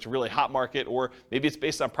conditions where it's a really hot market, or maybe it's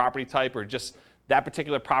based on property type, or just that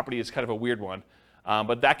particular property is kind of a weird one.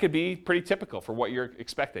 But that could be pretty typical for what you're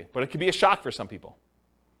expecting. But it could be a shock for some people.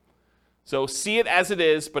 So see it as it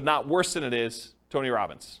is, but not worse than it is, Tony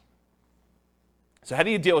Robbins. So how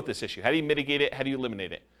do you deal with this issue? How do you mitigate it? How do you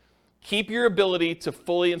eliminate it? Keep your ability to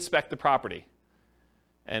fully inspect the property.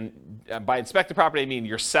 And by inspect the property, I mean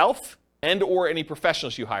yourself and or any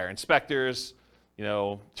professionals you hire, inspectors,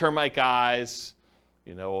 termite guys,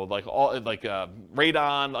 radon,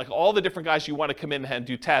 like all the different guys you want to come in and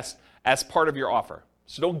do tests as part of your offer.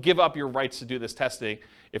 So don't give up your rights to do this testing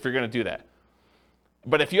if you're going to do that.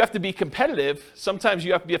 But if you have to be competitive, sometimes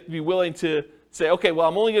you have to be willing to say, okay, well,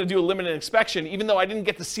 I'm only going to do a limited inspection, even though I didn't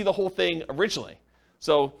get to see the whole thing originally.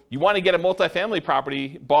 So you want to get a multifamily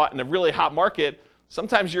property bought in a really hot market.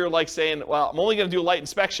 Sometimes you're like saying, well, I'm only going to do a light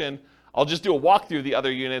inspection. I'll just do a walkthrough of the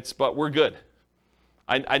other units, but we're good.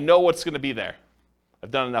 I know what's going to be there.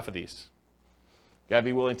 I've done enough of these. You got to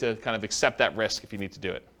be willing to kind of accept that risk if you need to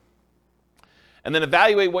do it. And then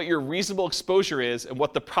evaluate what your reasonable exposure is and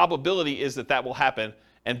what the probability is that will happen,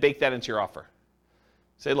 and bake that into your offer.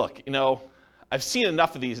 Say, look, I've seen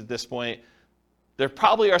enough of these at this point. There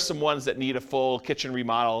probably are some ones that need a full kitchen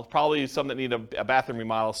remodel, probably some that need a bathroom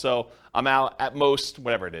remodel. So I'm out at most,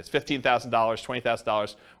 whatever it is, $15,000,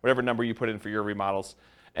 $20,000, whatever number you put in for your remodels.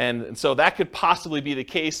 And so that could possibly be the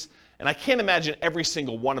case. And I can't imagine every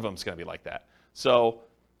single one of them is going to be like that. So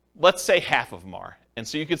let's say half of them are. And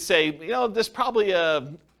so you could say, there's probably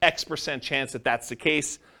a X% chance that that's the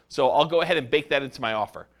case. So I'll go ahead and bake that into my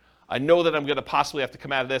offer. I know that I'm going to possibly have to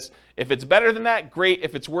come out of this. If it's better than that, great.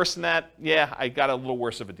 If it's worse than that, yeah, I got a little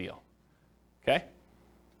worse of a deal. Okay?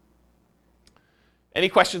 Any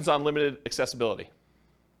questions on limited accessibility?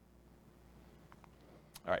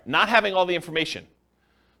 All right, not having all the information.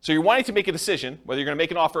 So you're wanting to make a decision, whether you're going to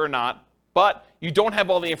make an offer or not, but you don't have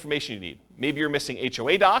all the information you need. Maybe you're missing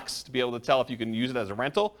HOA docs to be able to tell if you can use it as a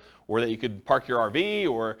rental, or that you could park your RV,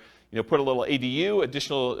 or put a little ADU,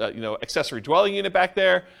 additional accessory dwelling unit back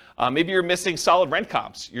there. Maybe you're missing solid rent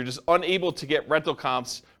comps. You're just unable to get rental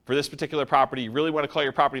comps for this particular property. You really want to call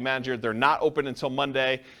your property manager. They're not open until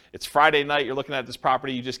Monday. It's Friday night. You're looking at this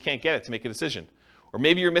property. You just can't get it to make a decision. Or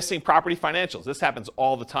maybe you're missing property financials. This happens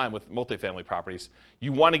all the time with multifamily properties.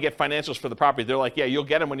 You want to get financials for the property. They're like, yeah, you'll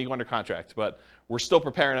get them when you go under contract, but we're still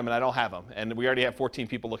preparing them and I don't have them. And we already have 14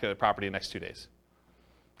 people looking at the property in the next 2 days.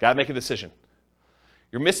 Got to make a decision.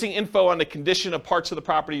 You're missing info on the condition of parts of the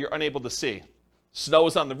property you're unable to see. Snow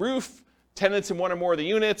is on the roof, tenants in one or more of the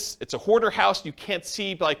units. It's a hoarder house. You can't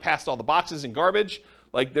see past all the boxes and garbage.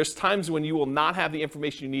 There's times when you will not have the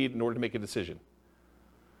information you need in order to make a decision.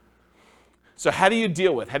 So how do you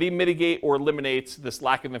deal with, how do you mitigate or eliminate this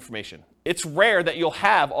lack of information? It's rare that you'll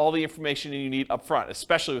have all the information you need up front,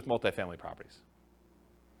 especially with multifamily properties.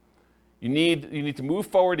 You need to move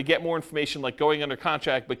forward to get more information, like going under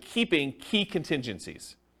contract, but keeping key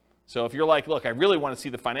contingencies. So if you're like, look, I really want to see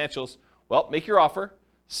the financials, well, make your offer,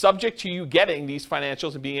 subject to you getting these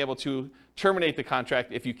financials and being able to terminate the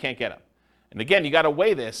contract if you can't get them. And again, you got to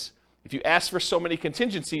weigh this. If you ask for so many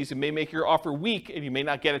contingencies, it may make your offer weak and you may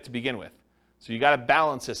not get it to begin with. So you got to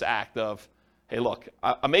balance this act of, hey, look,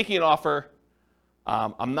 I'm making an offer.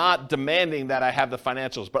 I'm not demanding that I have the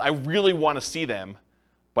financials, but I really want to see them.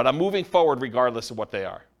 But I'm moving forward regardless of what they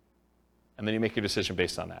are. And then you make your decision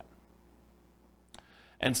based on that.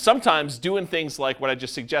 And sometimes doing things like what I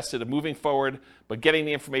just suggested of moving forward, but getting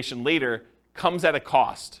the information later, comes at a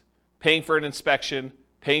cost. Paying for an inspection,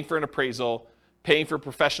 paying for an appraisal, paying for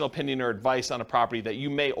professional opinion or advice on a property that you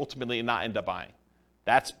may ultimately not end up buying.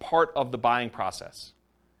 That's part of the buying process.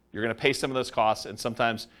 You're going to pay some of those costs, and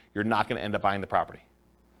sometimes you're not going to end up buying the property.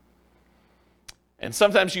 And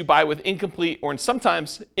sometimes you buy with incomplete or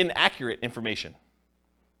sometimes inaccurate information.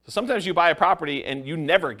 So sometimes you buy a property and you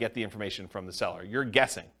never get the information from the seller. You're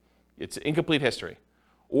guessing. It's incomplete history.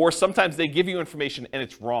 Or sometimes they give you information and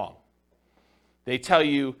it's wrong. They tell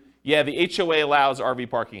you, yeah, the HOA allows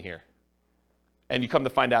RV parking here. and you come to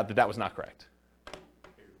find out that that was not correct.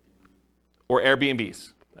 Or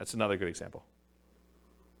Airbnbs. That's another good example.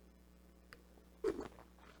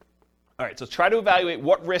 All right, so try to evaluate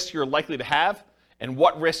what risk you're likely to have and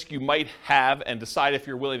what risk you might have and decide if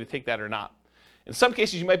you're willing to take that or not. In some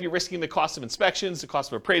cases, you might be risking the cost of inspections, the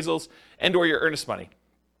cost of appraisals, and or your earnest money.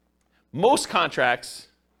 Most contracts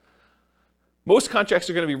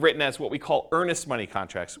are going to be written as what we call earnest money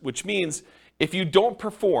contracts, which means if you don't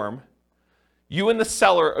perform, you and the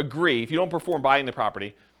seller agree, if you don't perform buying the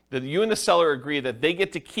property, that you and the seller agree that they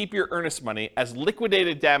get to keep your earnest money as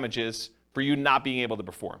liquidated damages for you not being able to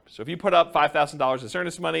perform. So if you put up $5,000 as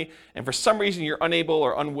earnest money, and for some reason you're unable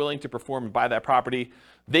or unwilling to perform and buy that property,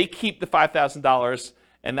 they keep the $5,000,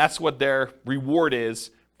 and that's what their reward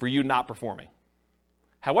is for you not performing.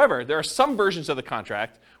 However, there are some versions of the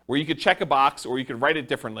contract where you could check a box or you could write it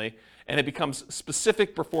differently, and it becomes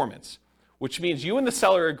specific performance, which means you and the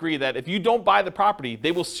seller agree that if you don't buy the property,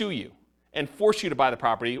 they will sue you and force you to buy the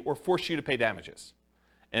property or force you to pay damages.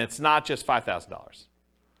 And it's not just $5,000.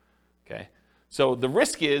 Okay? So the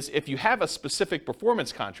risk is if you have a specific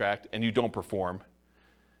performance contract and you don't perform,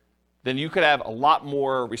 then you could have a lot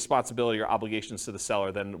more responsibility or obligations to the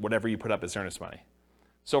seller than whatever you put up as earnest money.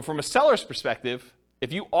 So from a seller's perspective,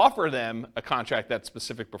 if you offer them a contract that's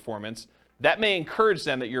specific performance, that may encourage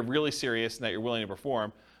them that you're really serious and that you're willing to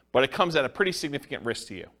perform, but it comes at a pretty significant risk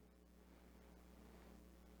to you.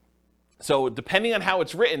 So depending on how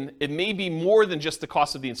it's written, it may be more than just the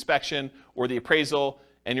cost of the inspection or the appraisal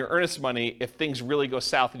and your earnest money if things really go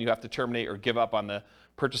south and you have to terminate or give up on the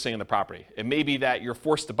purchasing of the property. It may be that you're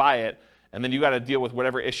forced to buy it, and then you got to deal with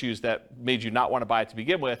whatever issues that made you not want to buy it to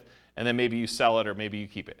begin with, and then maybe you sell it or maybe you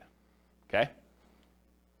keep it. Okay?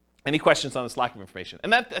 Any questions on this lack of information?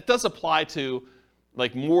 And that does apply to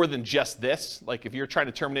like more than just this. Like if you're trying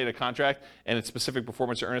to terminate a contract and it's specific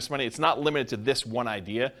performance or earnest money, it's not limited to this one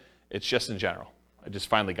idea. It's just in general. I just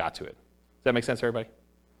finally got to it. Does that make sense, everybody?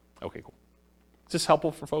 Okay, cool. Is this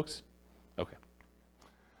helpful for folks? Okay.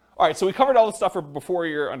 All right, so we covered all the stuff for before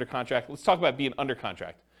you're under contract. Let's talk about being under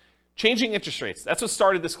contract. Changing interest rates. That's what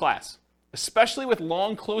started this class, especially with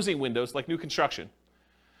long closing windows like new construction.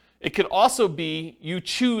 It could also be you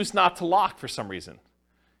choose not to lock for some reason.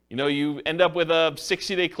 You know, you end up with a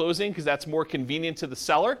 60-day closing because that's more convenient to the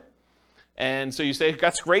seller. And so you say,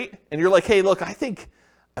 that's great. And you're like, hey, look,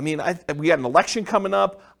 we got an election coming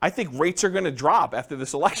up. I think rates are going to drop after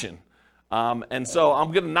this election. And so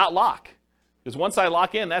I'm going to not lock. Because once I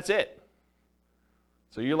lock in, that's it.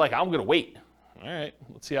 So you're like, I'm going to wait. All right,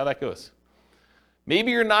 let's see how that goes.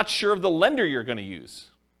 Maybe you're not sure of the lender you're going to use.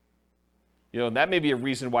 You know, that may be a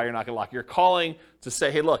reason why you're not going to lock. You're calling to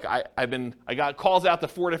say, hey, look, I got calls out to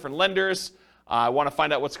 4 different lenders. I want to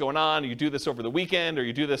find out what's going on. You do this over the weekend, or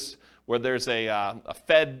you do this where there's a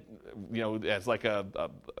Fed, you know, as like a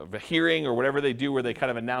hearing or whatever they do where they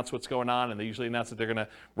kind of announce what's going on, and they usually announce that they're going to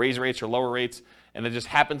raise rates or lower rates, and it just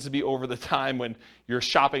happens to be over the time when you're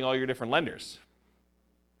shopping all your different lenders.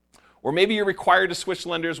 Or maybe you're required to switch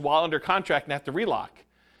lenders while under contract and have to relock.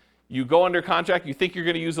 You go under contract, you think you're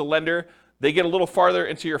going to use a lender, they get a little farther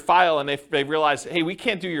into your file and they realize, hey, we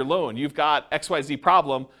can't do your loan. You've got XYZ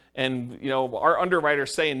problem, and you know our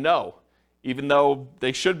underwriter's saying no, even though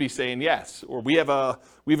they should be saying yes. Or we have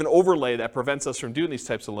an overlay that prevents us from doing these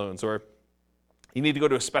types of loans. Or you need to go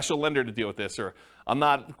to a special lender to deal with this. Or I'm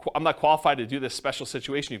not qualified to do this special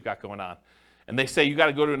situation you've got going on. And they say you got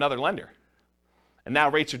to go to another lender. And now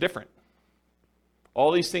rates are different.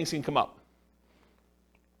 All these things can come up.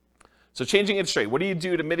 So changing interest rate, what do you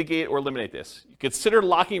do to mitigate or eliminate this? You consider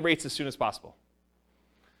locking rates as soon as possible.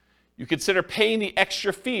 You consider paying the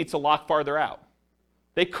extra fee to lock farther out.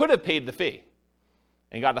 They could have paid the fee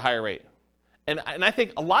and got the higher rate. And I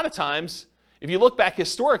think a lot of times, if you look back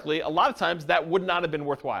historically, a lot of times that would not have been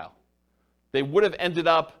worthwhile. They would have ended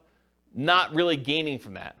up not really gaining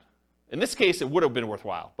from that. In this case, it would have been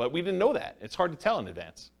worthwhile, but we didn't know that. It's hard to tell in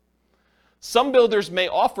advance. Some builders may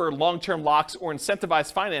offer long-term locks or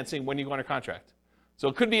incentivized financing when you go under contract. So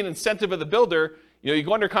it could be an incentive of the builder. You know, you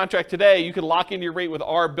go under contract today, you can lock into your rate with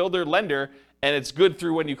our builder lender, and it's good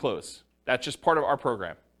through when you close. That's just part of our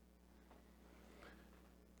program.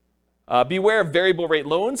 Beware of variable rate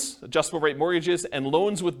loans, adjustable rate mortgages, and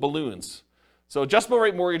loans with balloons. So adjustable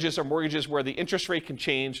rate mortgages are mortgages where the interest rate can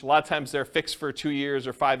change. A lot of times they're fixed for 2 years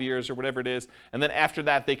or 5 years or whatever it is. And then after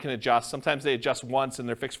that, they can adjust. Sometimes they adjust once and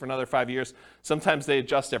they're fixed for another 5 years. Sometimes they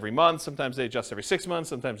adjust every month. Sometimes they adjust every 6 months.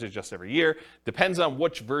 Sometimes they adjust every year. Depends on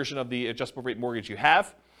which version of the adjustable rate mortgage you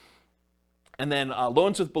have. And then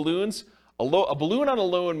loans with balloons. A balloon on a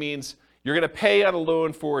loan means you're going to pay on a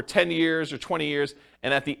loan for 10 years or 20 years.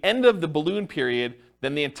 And at the end of the balloon period,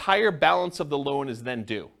 then the entire balance of the loan is then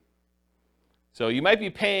due. So you might be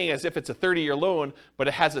paying as if it's a 30-year loan, but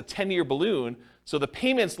it has a 10-year balloon, so the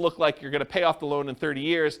payments look like you're going to pay off the loan in 30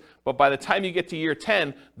 years, but by the time you get to year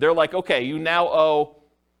 10, they're like, okay, you now owe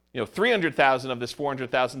 $300,000 of this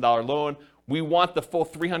 $400,000 loan. We want the full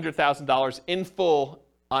 $300,000 in full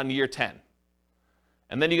on year 10.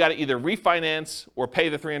 And then you got to either refinance or pay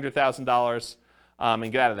the $300,000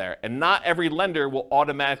 and get out of there. And not every lender will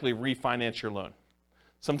automatically refinance your loan.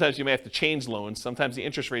 Sometimes you may have to change loans. Sometimes the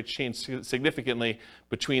interest rates change significantly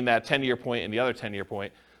between that 10-year point and the other 10-year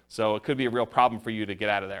point. So it could be a real problem for you to get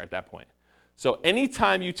out of there at that point. So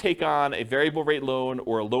anytime you take on a variable rate loan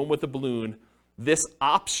or a loan with a balloon, this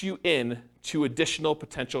opts you in to additional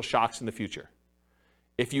potential shocks in the future.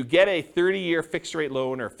 If you get a 30-year fixed rate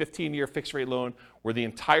loan or a 15-year fixed rate loan where the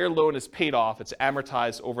entire loan is paid off, it's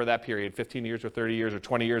amortized over that period, 15 years or 30 years or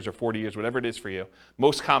 20 years or 40 years, whatever it is for you.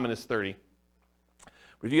 Most common is 30.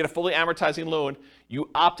 But if you get a fully amortizing loan, you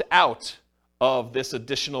opt out of this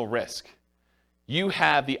additional risk. You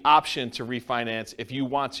have the option to refinance if you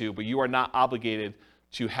want to, but you are not obligated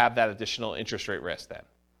to have that additional interest rate risk then.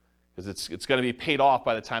 Because it's going to be paid off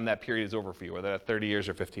by the time that period is over for you, whether that's 30 years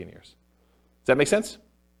or 15 years. Does that make sense?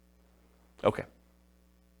 Okay.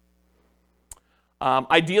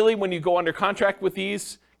 Ideally, when you go under contract with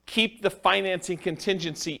these, keep the financing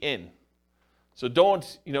contingency in. So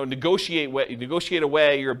don't negotiate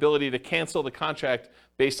away your ability to cancel the contract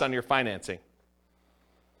based on your financing.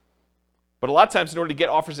 But a lot of times in order to get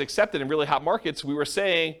offers accepted in really hot markets, we were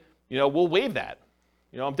saying, we'll waive that.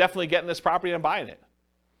 I'm definitely getting this property and I'm buying it.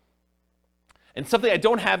 And something I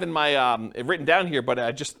don't have in my written down here, but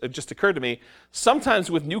it just occurred to me, sometimes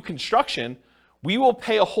with new construction, we will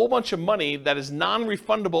pay a whole bunch of money that is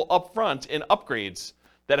non-refundable upfront in upgrades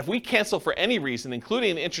that if we cancel for any reason,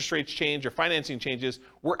 including the interest rates change or financing changes,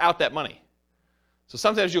 we're out that money. So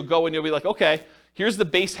sometimes you'll go and you'll be like, okay, here's the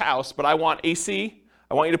base house, but I want AC.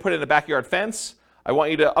 I want you to put in a backyard fence. I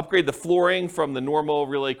want you to upgrade the flooring from the normal,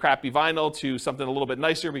 really crappy vinyl to something a little bit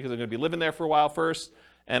nicer because I'm going to be living there for a while first.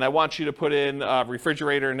 And I want you to put in a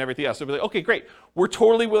refrigerator and everything else. So we'll be like, okay, great. We're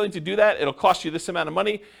totally willing to do that. It'll cost you this amount of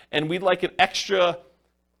money. And we'd like an extra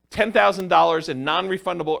 $10,000 in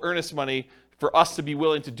non-refundable earnest money for us to be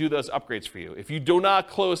willing to do those upgrades for you. If you do not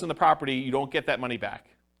close on the property, you don't get that money back.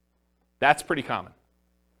 That's pretty common.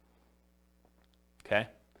 Okay?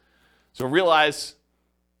 So realize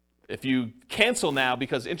if you cancel now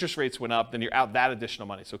because interest rates went up, then you're out that additional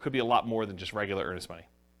money. So it could be a lot more than just regular earnest money.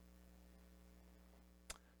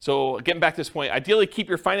 So getting back to this point, ideally keep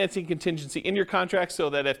your financing contingency in your contract so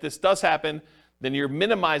that if this does happen, then you're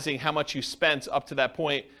minimizing how much you spent up to that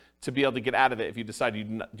point to be able to get out of it if you decide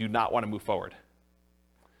you do not want to move forward.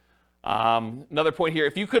 Another point here,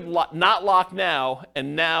 if you could not lock now,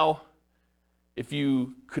 and now if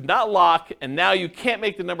you could not lock and now you can't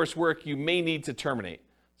make the numbers work, you may need to terminate.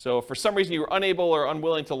 So if for some reason you were unable or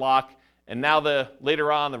unwilling to lock, and now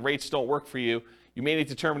later on the rates don't work for you, you may need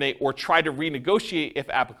to terminate or try to renegotiate if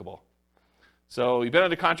applicable. So you've been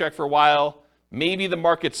under contract for a while. Maybe the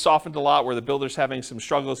market's softened a lot where the builder's having some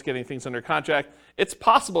struggles getting things under contract. It's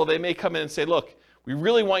possible they may come in and say, look, we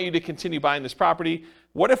really want you to continue buying this property.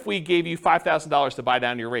 What if we gave you $5,000 to buy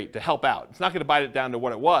down your rate to help out? It's not going to buy it down to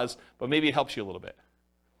what it was, but maybe it helps you a little bit.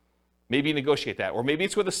 Maybe you negotiate that. Or maybe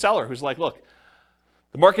it's with a seller who's like, look,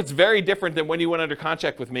 the market's very different than when you went under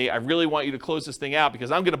contract with me. I really want you to close this thing out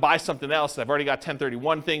because I'm going to buy something else. I've already got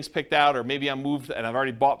 1031 things picked out, or maybe I'm moved and I've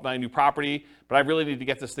already bought my new property, but I really need to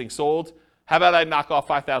get this thing sold. How about I knock off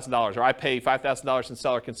 $5,000, or I pay $5,000 in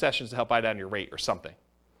seller concessions to help buy down your rate or something?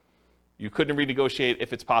 You couldn't renegotiate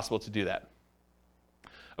if it's possible to do that.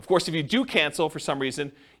 Of course, if you do cancel for some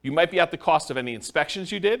reason, you might be at the cost of any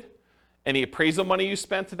inspections you did, any appraisal money you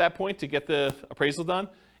spent at that point to get the appraisal done,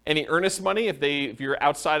 any earnest money if you're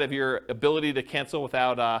outside of your ability to cancel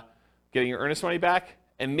without getting your earnest money back,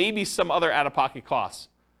 and maybe some other out-of-pocket costs.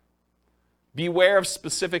 Beware of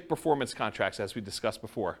specific performance contracts, as we discussed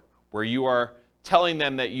before, where you are telling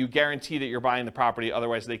them that you guarantee that you're buying the property,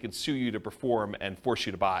 otherwise they can sue you to perform and force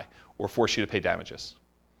you to buy or force you to pay damages.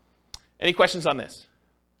 Any questions on this?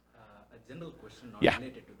 A general question not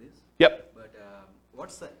related to this. Yep. But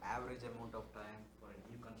what's the average amount of time for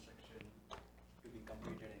a new construction to be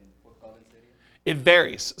completed in Fort Collins area? It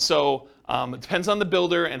varies. So it depends on the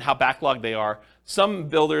builder and how backlogged they are. Some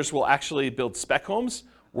builders will actually build spec homes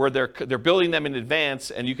where they're building them in advance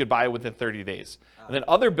and you could buy it within 30 days. And then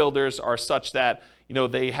other builders are such that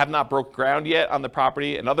they have not broke ground yet on the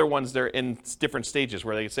property, and other ones they're in different stages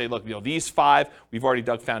where they say, look, these 5, we've already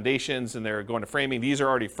dug foundations and they're going to framing. These are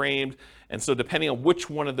already framed. And so depending on which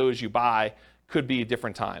one of those you buy could be a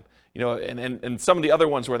different time. And some of the other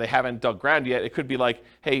ones where they haven't dug ground yet, it could be like,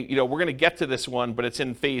 hey, we're going to get to this one, but it's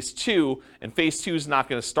in phase 2, and phase 2 is not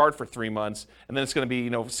going to start for 3 months, and then it's going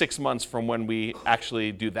to be 6 months from when we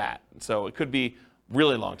actually do that. So it could be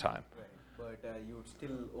really long time. Right. But you would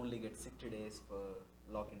still only get 60 days for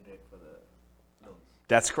lock-in rate for the loans.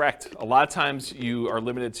 That's correct. A lot of times you are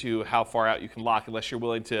limited to how far out you can lock unless you're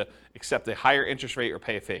willing to accept a higher interest rate or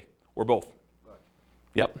pay a fee, or both. Got it.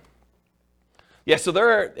 Yep. Yeah, so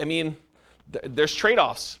there's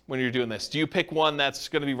trade-offs when you're doing this. Do you pick one that's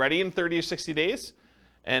going to be ready in 30 or 60 days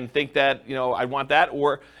and think that, I want that?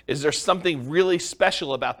 Or is there something really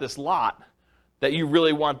special about this lot that you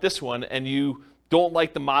really want this one and you don't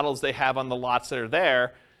like the models they have on the lots that are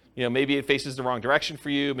there? Maybe it faces the wrong direction for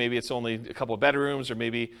you. Maybe it's only a couple of bedrooms, or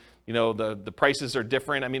maybe, the prices are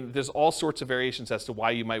different. I mean, there's all sorts of variations as to why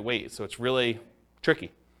you might wait. So it's really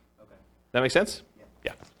tricky. Okay. That make sense?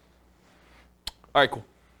 Yeah. All right, cool.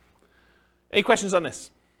 Any questions on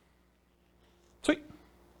this? Sweet.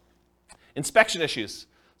 Inspection issues.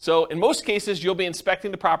 So in most cases, you'll be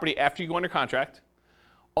inspecting the property after you go under contract,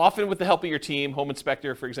 often with the help of your team, home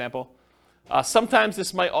inspector, for example. Sometimes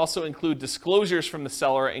this might also include disclosures from the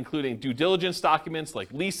seller, including due diligence documents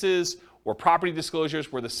like leases or property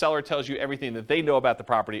disclosures where the seller tells you everything that they know about the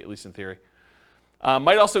property, at least in theory.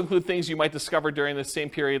 Might also include things you might discover during the same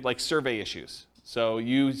period, like survey issues. So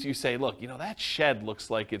you say, look, that shed looks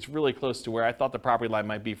like it's really close to where I thought the property line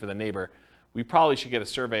might be for the neighbor. We probably should get a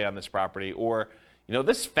survey on this property. Or,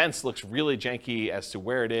 this fence looks really janky as to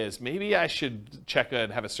where it is. Maybe I should check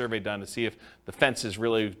and have a survey done to see if the fence is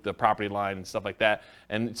really the property line and stuff like that.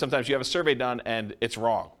 And sometimes you have a survey done and it's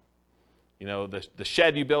wrong. The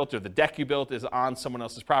shed you built or the deck you built is on someone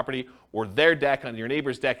else's property, or their deck on your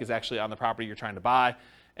neighbor's deck is actually on the property you're trying to buy,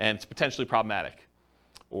 and it's potentially problematic.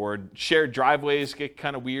 Or shared driveways get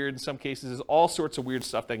kind of weird in some cases. There's all sorts of weird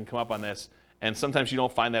stuff that can come up on this, and sometimes you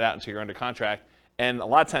don't find that out until you're under contract. And a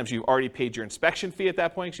lot of times you've already paid your inspection fee at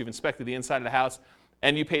that point, because you've inspected the inside of the house,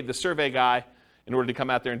 and you paid the survey guy in order to come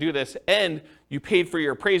out there and do this, and you paid for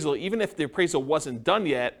your appraisal, even if the appraisal wasn't done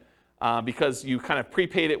yet, because you kind of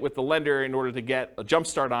prepaid it with the lender in order to get a jump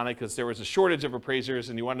start on it, because there was a shortage of appraisers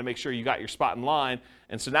and you wanted to make sure you got your spot in line.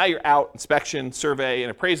 And so now you're out, inspection, survey,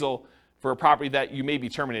 and appraisal for a property that you may be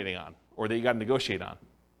terminating on or that you got to negotiate on.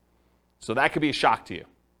 So that could be a shock to you. You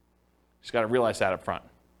just got to realize that up front.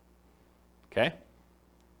 Okay?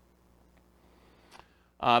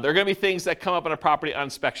 There are going to be things that come up on a property on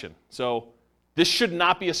inspection. So this should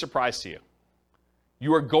not be a surprise to you.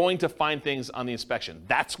 You are going to find things on the inspection.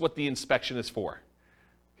 That's what the inspection is for.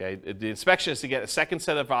 Okay? The inspection is to get a second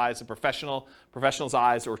set of eyes, a professional's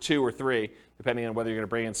eyes, or 2 or 3, depending on whether you're going to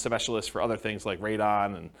bring in specialists for other things like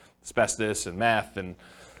radon and asbestos and meth and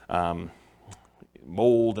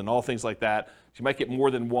mold and all things like that. You might get more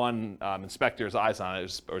than one inspector's eyes on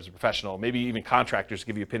it or as a professional. Maybe even contractors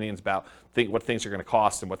give you opinions about what things are going to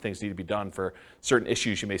cost and what things need to be done for certain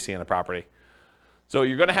issues you may see on the property. So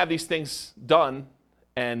you're going to have these things done,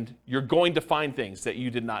 and you're going to find things that you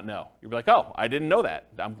did not know. You'll be like, oh, I didn't know that.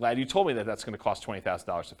 I'm glad you told me that that's going to cost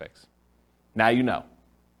 $20,000 to fix. Now you know.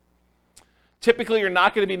 Typically, you're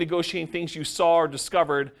not going to be negotiating things you saw or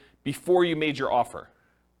discovered before you made your offer.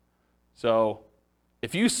 So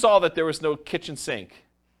if you saw that there was no kitchen sink,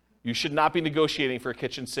 you should not be negotiating for a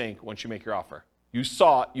kitchen sink once you make your offer. You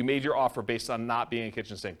saw it, you made your offer based on not being a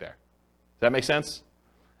kitchen sink there. Does that make sense?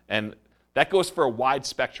 And that goes for a wide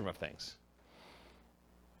spectrum of things.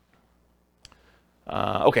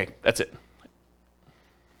 Okay, that's it.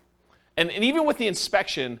 And even with the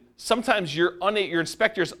inspection, sometimes your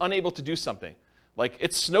inspector is unable to do something. Like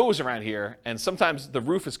it snows around here, and sometimes the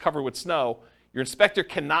roof is covered with snow. Your inspector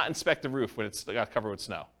cannot inspect the roof when it's got covered with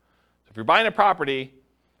snow. So if you're buying a property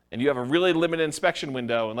and you have a really limited inspection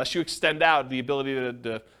window, unless you extend out the ability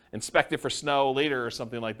to inspect it for snow later or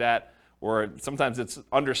something like that, or sometimes it's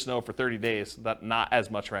under snow for 30 days, not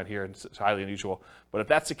as much around here, it's highly unusual. But if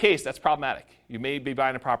that's the case, that's problematic. You may be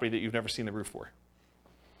buying a property that you've never seen the roof for.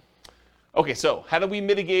 Okay, so how do we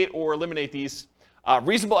mitigate or eliminate these?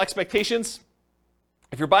 Reasonable expectations.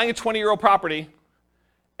 If you're buying a 20-year-old property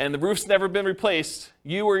and the roof's never been replaced,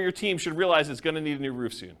 you or your team should realize it's going to need a new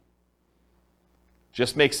roof soon.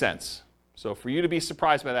 Just makes sense. So for you to be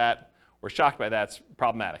surprised by that or shocked by that, it's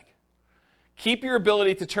problematic. Keep your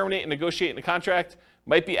ability to terminate and negotiate in a contract.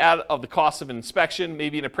 Might be out of the cost of an inspection,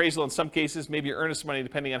 maybe an appraisal in some cases, maybe your earnest money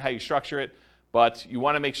depending on how you structure it. But you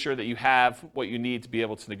want to make sure that you have what you need to be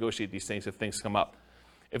able to negotiate these things if things come up.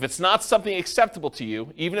 If it's not something acceptable to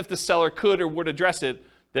you, even if the seller could or would address it,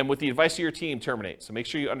 then with the advice of your team, terminate. So make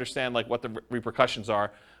sure you understand what the repercussions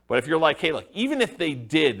are. But if you're like, hey, look, even if they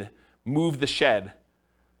did move the shed,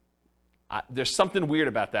 there's something weird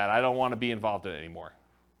about that. I don't want to be involved in it anymore,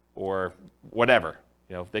 or whatever.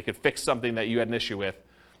 If they could fix something that you had an issue with,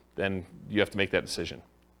 then you have to make that decision.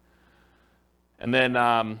 And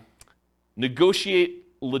then negotiate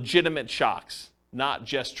legitimate shocks, not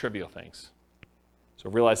just trivial things. So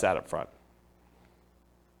realize that up front.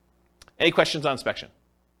 Any questions on inspection?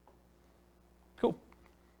 Cool.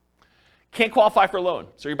 Can't qualify for a loan.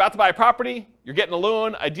 So you're about to buy a property, you're getting a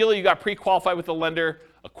loan. Ideally, you got pre-qualified with a lender,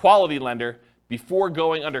 a quality lender, before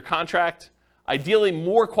going under contract. Ideally,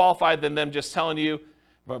 more qualified than them just telling you,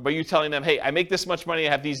 but you telling them, hey, I make this much money,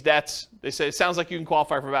 I have these debts. They say, it sounds like you can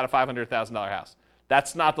qualify for about a $500,000 house.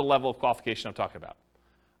 That's not the level of qualification I'm talking about.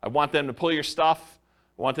 I want them to pull your stuff.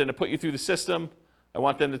 I want them to put you through the system. I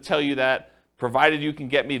want them to tell you that provided you can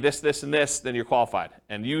get me this, this, and this, then you're qualified.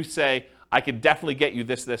 And you say, I can definitely get you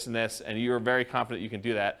this, this, and this, and you're very confident you can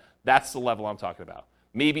do that. That's the level I'm talking about.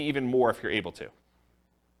 Maybe even more if you're able to.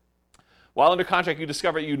 While under contract, you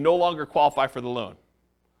discover you no longer qualify for the loan.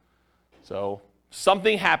 So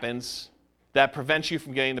something happens that prevents you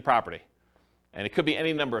from getting the property. And it could be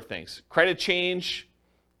any number of things. Credit change,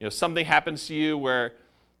 something happens to you where,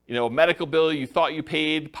 a medical bill you thought you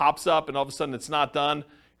paid pops up and all of a sudden it's not done.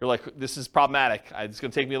 You're like, this is problematic. It's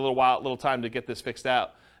going to take me a little time to get this fixed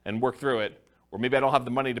out and work through it. Or maybe I don't have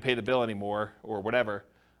the money to pay the bill anymore or whatever.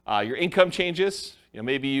 Your income changes.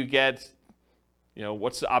 Maybe you get,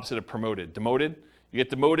 what's the opposite of promoted? Demoted. You get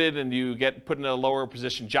demoted and you get put in a lower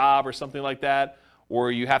position job or something like that.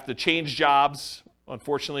 Or you have to change jobs.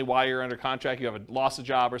 Unfortunately, while you're under contract, you have lost a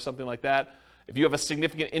job or something like that. If you have a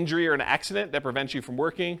significant injury or an accident that prevents you from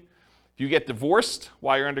working, if you get divorced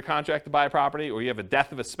while you're under contract to buy a property, or you have a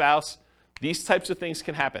death of a spouse, these types of things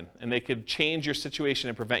can happen, and they could change your situation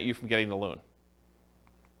and prevent you from getting the loan.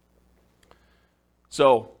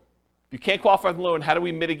 So if you can't qualify for the loan, how do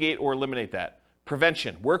we mitigate or eliminate that?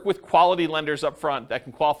 Prevention. Work with quality lenders up front that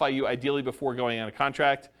can qualify you ideally before going on a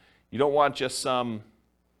contract. You don't want just some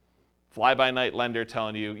fly-by-night lender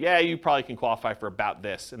telling you, yeah, you probably can qualify for about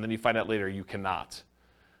this, and then you find out later you cannot.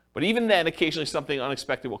 But even then, occasionally something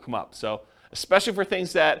unexpected will come up. So especially for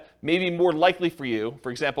things that may be more likely for you,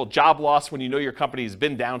 for example, job loss when you know your company has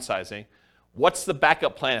been downsizing, what's the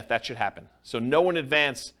backup plan if that should happen? So know in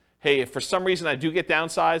advance, hey, if for some reason I do get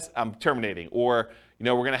downsized, I'm terminating. Or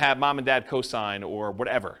we're going to have mom and dad co-sign or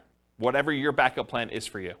whatever your backup plan is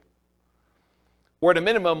for you. Or at a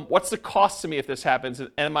minimum, what's the cost to me if this happens,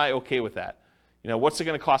 and am I okay with that? What's it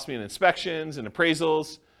going to cost me in inspections and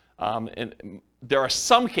appraisals? And there are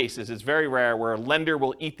some cases, it's very rare, where a lender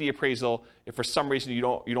will eat the appraisal if for some reason you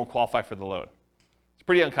don't qualify for the loan. It's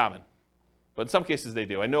pretty uncommon, but in some cases they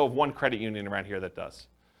do. I know of one credit union around here that does.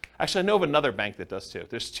 Actually, I know of another bank that does too.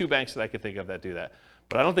 There's 2 banks that I could think of that do that,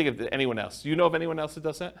 but I don't think of anyone else. Do you know of anyone else that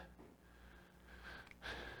does that?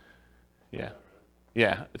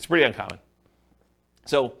 Yeah, it's pretty uncommon.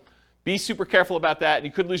 So be super careful about that, and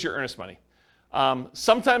you could lose your earnest money.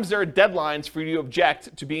 Sometimes there are deadlines for you to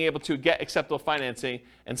object to being able to get acceptable financing,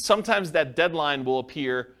 and sometimes that deadline will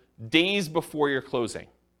appear days before your closing.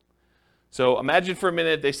 So imagine for a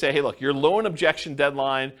minute they say, hey, look, your loan objection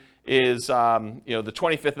deadline is the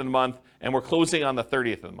 25th of the month, and we're closing on the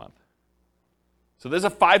 30th of the month. So there's a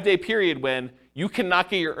 5-day period when you cannot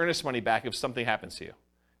get your earnest money back if something happens to you.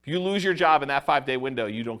 If you lose your job in that 5-day window,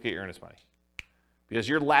 you don't get your earnest money. Because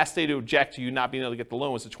your last day to object to you not being able to get the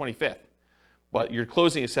loan was the 25th. But your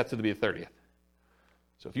closing is set to be the 30th.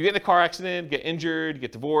 So if you get in a car accident, get injured,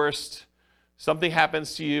 get divorced, something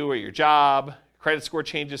happens to you or your job, credit score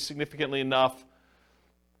changes significantly enough,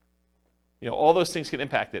 all those things can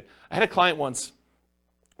impact it. I had a client once,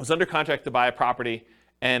 was under contract to buy a property,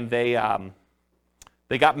 and they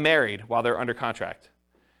got married while they were under contract.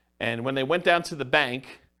 And when they went down to the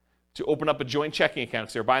bank to open up a joint checking account,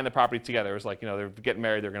 because they were buying the property together, it was like, they're getting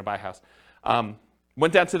married, they're going to buy a house.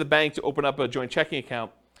 Went down to the bank to open up a joint checking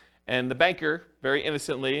account, and the banker, very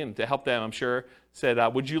innocently, and to help them, I'm sure, said,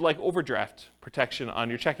 would you like overdraft protection on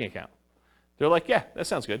your checking account? They're like, yeah, that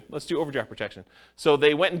sounds good. Let's do overdraft protection. So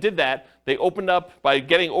they went and did that. They opened up, by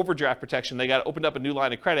getting overdraft protection, they opened up a new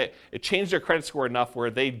line of credit. It changed their credit score enough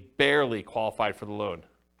where they barely qualified for the loan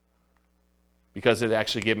because it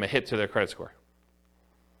actually gave them a hit to their credit score.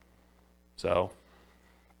 So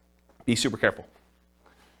be super careful.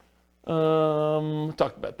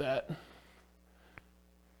 Talked about that.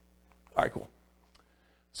 All right, cool.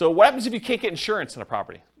 So what happens if you can't get insurance on a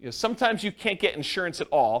property? Sometimes you can't get insurance at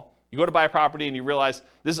all. You go to buy a property and you realize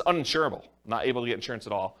this is uninsurable. I'm not able to get insurance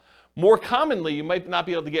at all. More commonly, you might not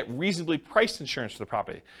be able to get reasonably priced insurance for the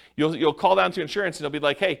property. You'll call down to insurance and they'll be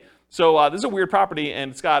like, hey, so this is a weird property and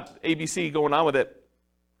it's got ABC going on with it.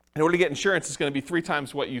 in order to get insurance, it's going to be 3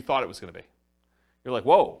 times what you thought it was going to be. You're like,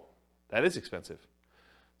 whoa, that is expensive.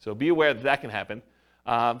 So be aware that that can happen.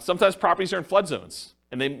 Sometimes properties are in flood zones,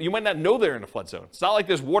 and you might not know they're in a flood zone. It's not like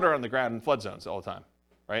there's water on the ground in flood zones all the time,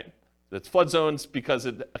 right? It's flood zones because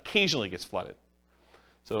it occasionally gets flooded.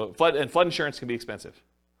 So flood insurance can be expensive.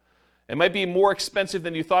 It might be more expensive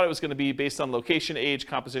than you thought it was going to be based on location, age,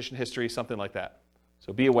 composition, history, something like that.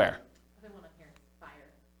 So be aware. Another one on here, fire.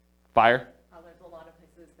 Fire? There's a lot of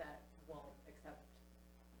places that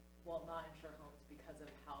will not insure homes because of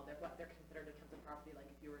what they're considered in terms of property. Like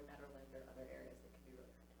if you were in Netherlands or other areas, it can be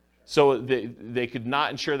really hard to insure. So they could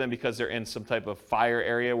not insure them because they're in some type of fire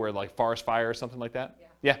area where like forest fire or something like that?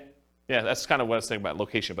 Yeah. Yeah, that's kind of what I was thinking about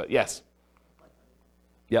location, but yes.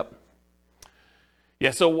 Yep.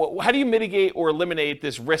 Yeah, so how do you mitigate or eliminate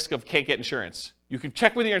this risk of can't get insurance? You can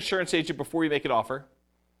check with your insurance agent before you make an offer.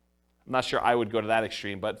 I'm not sure I would go to that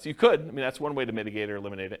extreme, but you could. I mean, that's one way to mitigate or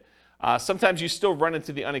eliminate it. Sometimes you still run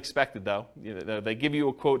into the unexpected, though. They give you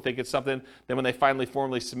a quote, think it's something, then when they finally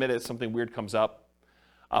formally submit it, something weird comes up.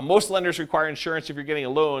 Most lenders require insurance if you're getting a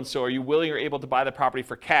loan, so are you willing or able to buy the property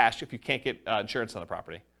for cash if you can't get insurance on the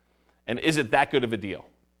property? And is it that good of a deal?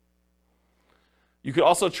 You could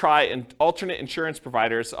also try alternate insurance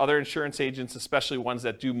providers, other insurance agents, especially ones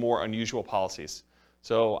that do more unusual policies.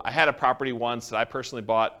 So I had a property once that I personally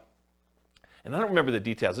bought, and I don't remember the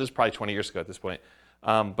details. This was probably 20 years ago at this point.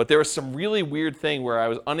 But there was some really weird thing where I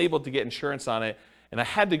was unable to get insurance on it, and I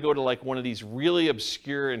had to go to like one of these really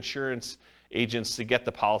obscure insurance agents to get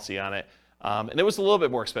the policy on it. And it was a little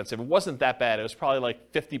bit more expensive. It wasn't that bad. It was probably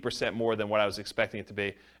like 50% more than what I was expecting it to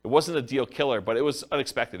be. It wasn't a deal killer, but it was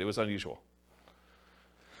unexpected. It was unusual.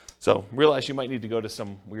 So realize you might need to go to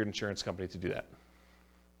some weird insurance company to do that.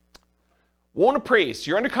 Won't appraise.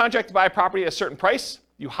 You're under contract to buy a property at a certain price.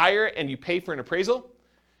 You hire it and you pay for an appraisal.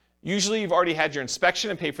 Usually you've already had your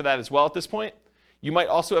inspection and pay for that as well at this point. You might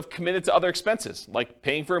also have committed to other expenses, like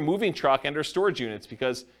paying for a moving truck and or storage units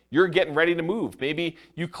because you're getting ready to move. Maybe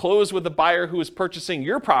you close with a buyer who is purchasing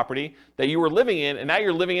your property that you were living in, and now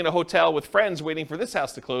you're living in a hotel with friends waiting for this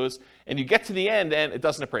house to close, and you get to the end and it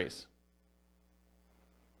doesn't appraise.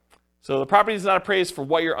 So the property is not appraised for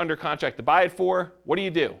what you're under contract to buy it for. What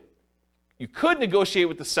do? You could negotiate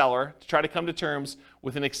with the seller to try to come to terms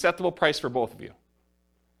with an acceptable price for both of you.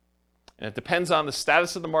 And it depends on the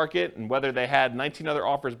status of the market and whether they had 19 other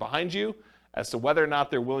offers behind you as to whether or not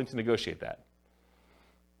they're willing to negotiate that.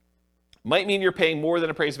 Might mean you're paying more than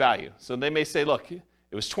appraised value. So they may say, look, it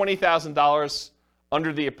was $20,000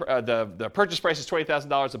 under the purchase price is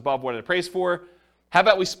 $20,000 above what it appraised for. How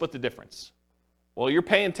about we split the difference? Well, you're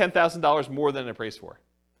paying $10,000 more than it appraised for.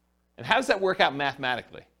 And how does that work out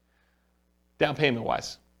mathematically, down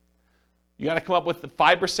payment-wise? You got to come up with the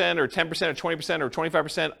 5% or 10% or 20% or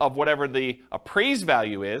 25% of whatever the appraised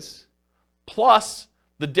value is, plus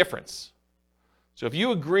the difference. So if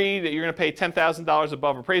you agree that you're going to pay $10,000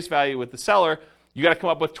 above appraised value with the seller, you got to come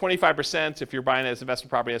up with 25%, if you're buying it as investment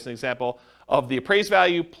property as an example, of the appraised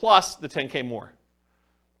value plus the $10K more.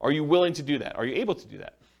 Are you willing to do that? Are you able to do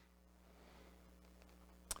that?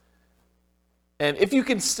 And if you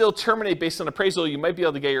can still terminate based on appraisal, you might be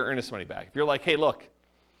able to get your earnest money back. If you're like, hey, look,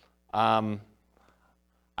 I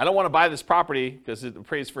don't want to buy this property because it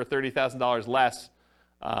appraised for $30,000 less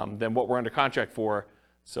than what we're under contract for,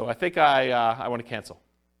 so I think I want to cancel.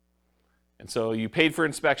 And so you paid for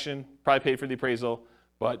inspection, probably paid for the appraisal,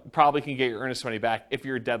 but probably can get your earnest money back if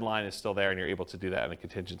your deadline is still there and you're able to do that in a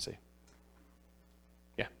contingency.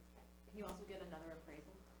 Yeah? Can you also get another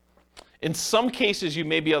appraisal? In some cases, you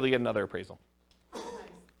may be able to get another appraisal.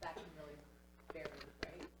 That can really vary,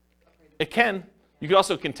 right? It can. You could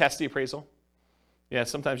also contest the appraisal. Yeah,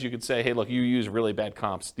 sometimes you could say, hey, look, you use really bad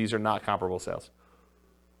comps. These are not comparable sales.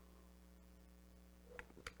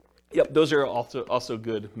 Yep, those are also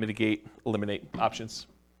good mitigate, eliminate options.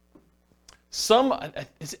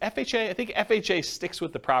 Is FHA? I think FHA sticks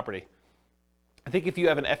with the property. I think if you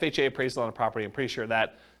have an FHA appraisal on a property, I'm pretty sure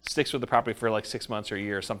that sticks with the property for like 6 months or a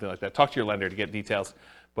year or something like that. Talk to your lender to get details.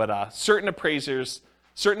 But certain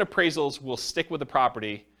appraisals will stick with the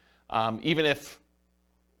property, even if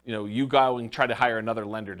you go and try to hire another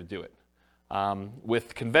lender to do it.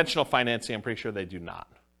 With conventional financing, I'm pretty sure they do not,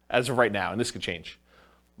 as of right now, and this could change.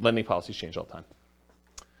 Lending policies change all the time.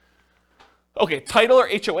 Okay, title or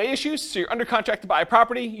HOA issues. So you're under contract to buy a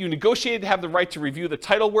property. You negotiated to have the right to review the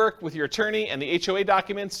title work with your attorney and the HOA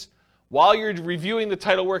documents. While you're reviewing the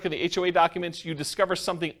title work and the HOA documents, you discover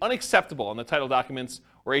something unacceptable in the title documents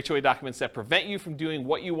or HOA documents that prevent you from doing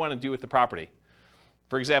what you want to do with the property.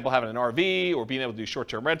 For example, having an RV or being able to do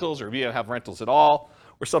short-term rentals or being able to have rentals at all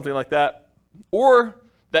or something like that. Or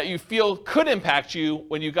that you feel could impact you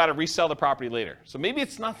when you got to resell the property later. So maybe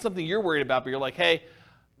it's not something you're worried about, but you're like, hey,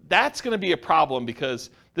 that's going to be a problem because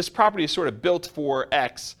this property is sort of built for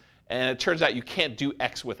X, and it turns out you can't do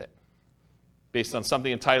X with it based on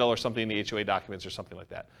something in title or something in the HOA documents or something like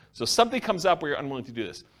that. So something comes up where you're unwilling to do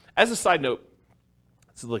this. As a side note,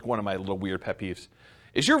 this is like one of my little weird pet peeves.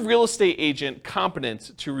 Is your real estate agent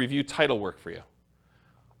competent to review title work for you?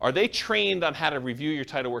 Are they trained on how to review your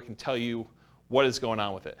title work and tell you what is going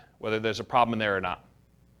on with it, whether there's a problem in there or not?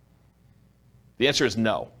 The answer is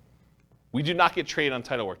no. We do not get trained on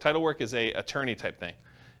title work. Title work is an attorney type thing.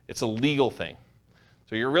 It's a legal thing.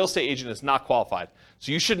 So your real estate agent is not qualified.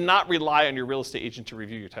 So you should not rely on your real estate agent to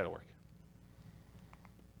review your title work.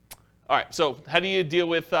 All right, so how do you deal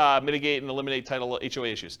with, mitigate, and eliminate title HOA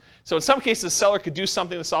issues? So in some cases, the seller could do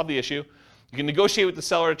something to solve the issue. You can negotiate with the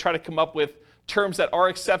seller to try to come up with terms that are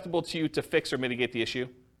acceptable to you to fix or mitigate the issue.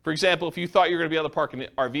 For example, if you thought you were going to be able to park an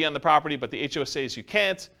RV on the property, but the HOA says you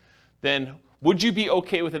can't, then would you be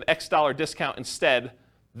okay with an X dollar discount instead?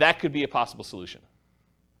 That could be a possible solution.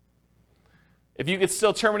 If you could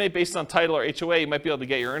still terminate based on title or HOA, you might be able to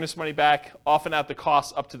get your earnest money back, often out the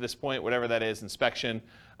costs up to this point, whatever that is, inspection,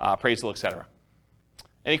 appraisal, etc.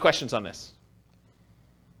 Any questions on this?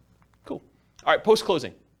 Cool. All right,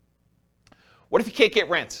 post-closing. What if you can't get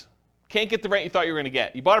rent? Can't get the rent you thought you were going to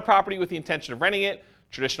get. You bought a property with the intention of renting it,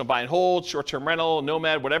 traditional buy and hold, short-term rental,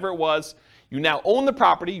 nomad, whatever it was. You now own the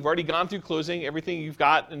property. You've already gone through closing, everything you've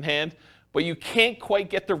got in hand, but you can't quite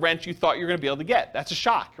get the rent you thought you were going to be able to get. That's a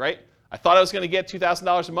shock, right? I thought I was going to get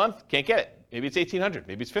 $2,000 a month. Can't get it. Maybe it's $1,800.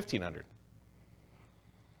 Maybe it's $1,500.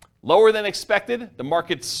 Lower than expected. The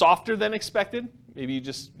market's softer than expected. Maybe you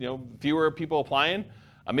just, fewer people applying.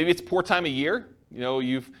 Maybe it's poor time of year.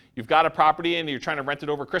 You've got a property and you're trying to rent it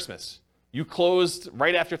over Christmas. You closed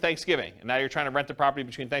right after Thanksgiving, and now you're trying to rent the property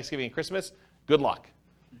between Thanksgiving and Christmas. Good luck.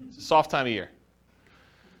 It's a soft time of year.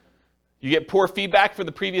 You get poor feedback from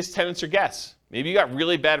the previous tenants or guests. Maybe you got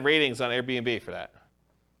really bad ratings on Airbnb for that.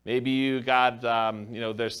 Maybe you got,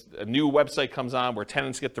 there's a new website comes on where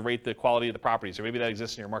tenants get to rate the quality of the properties, or maybe that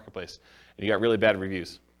exists in your marketplace, and you got really bad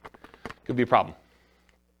reviews. Could be a problem.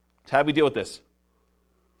 So how do we deal with this?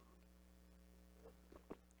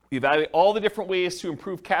 We evaluate all the different ways to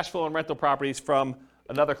improve cash flow on rental properties from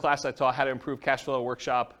another class I taught, How to Improve Cash Flow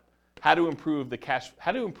Workshop, How to Improve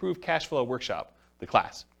Cash Flow Workshop, the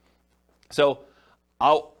class. So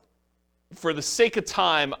for the sake of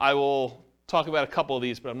time, I will talk about a couple of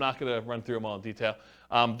these, but I'm not going to run through them all in detail.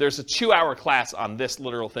 There's a 2-hour class on this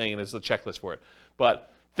literal thing, and there's a checklist for it.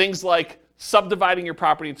 But things like subdividing your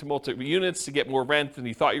property into multiple units to get more rent than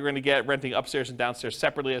you thought you were going to get, renting upstairs and downstairs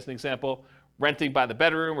separately as an example, renting by the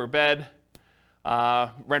bedroom or bed,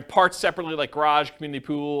 rent parts separately like garage, community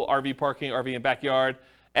pool, RV parking, RV and backyard,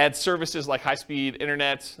 add services like high-speed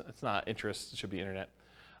internet. That's not interest, it should be internet.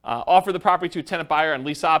 Offer the property to a tenant buyer on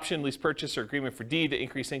lease option, lease purchase, or agreement for deed to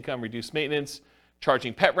increase income, reduce maintenance,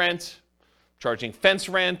 charging pet rent, charging fence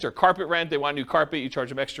rent or carpet rent. They want new carpet, you charge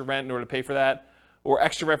them extra rent in order to pay for that, or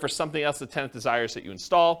extra rent for something else the tenant desires that you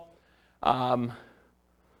install.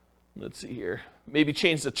 Let's see here. Maybe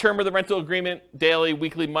change the term of the rental agreement, daily,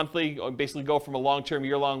 weekly, monthly, or basically go from a long-term,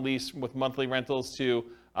 year-long lease with monthly rentals to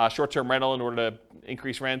short-term rental in order to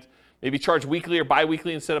increase rent. Maybe charge weekly or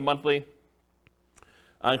bi-weekly instead of monthly.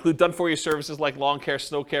 Include done-for-you services like lawn care,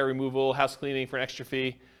 snow care, removal, house cleaning for an extra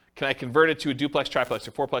fee. Can I convert it to a duplex, triplex,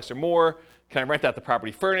 or fourplex or more? Can I rent out the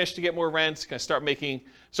property furnished to get more rents? Can I start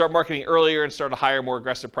marketing earlier and start a higher, more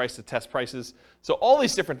aggressive price to test prices? So all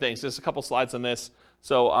these different things. There's a couple slides on this.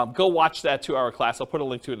 So go watch that 2-hour class. I'll put a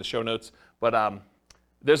link to it in the show notes. But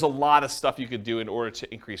there's a lot of stuff you could do in order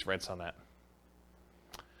to increase rents on that.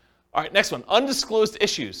 All right, next one, undisclosed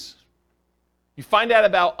issues. You find out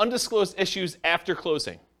about undisclosed issues after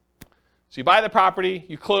closing. So you buy the property,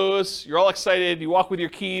 you close, you're all excited, you walk with your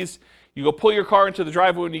keys, you go pull your car into the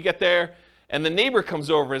driveway when you get there, and the neighbor comes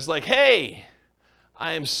over and is like, hey,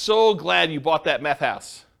 I am so glad you bought that meth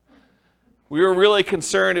house. We were really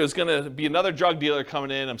concerned it was going to be another drug dealer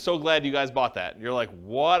coming in. I'm so glad you guys bought that. And you're like,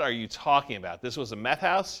 what are you talking about? This was a meth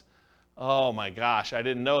house? Oh my gosh, I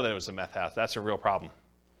didn't know that it was a meth house. That's a real problem.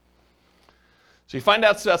 So you find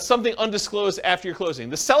out about something undisclosed after your closing.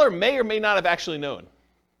 The seller may or may not have actually known.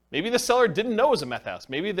 Maybe the seller didn't know it was a meth house.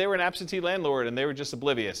 Maybe they were an absentee landlord and they were just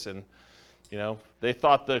oblivious, and they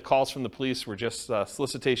thought the calls from the police were just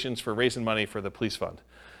solicitations for raising money for the police fund,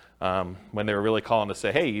 when they were really calling to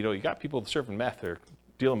say, hey, you got people serving meth or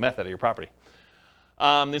dealing meth out of your property.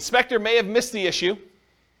 The inspector may have missed the issue.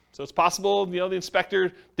 So it's possible, the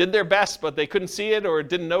inspector did their best, but they couldn't see it or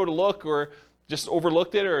didn't know to look or just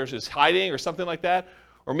overlooked it or was just hiding or something like that.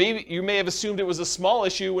 Or maybe you may have assumed it was a small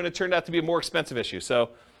issue when it turned out to be a more expensive issue.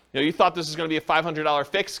 So you thought this was going to be a $500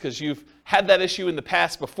 fix because you've had that issue in the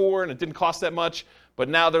past before and it didn't cost that much. But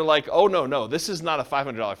now they're like, oh, no, this is not a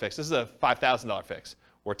 $500 fix. This is a $5,000 fix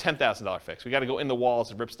or $10,000 fix. We got to go in the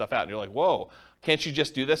walls and rip stuff out. And you're like, whoa, can't you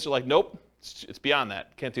just do this? They're like, nope, it's beyond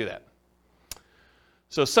that. Can't do that.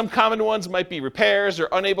 So some common ones might be repairs or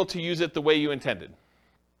unable to use it the way you intended.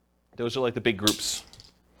 Those are like the big groups.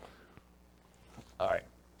 All right.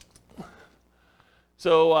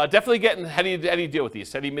 So definitely how do you deal with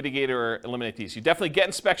these? How do you mitigate or eliminate these? You definitely get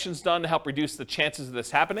inspections done to help reduce the chances of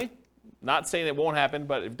this happening. Not saying it won't happen,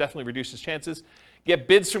 but it definitely reduces chances. Get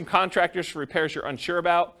bids from contractors for repairs you're unsure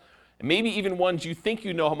about, and maybe even ones you think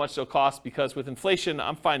you know how much they'll cost, because with inflation,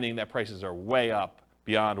 I'm finding that prices are way up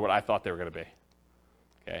beyond what I thought they were going to be.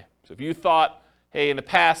 Okay, so if you thought, hey, in the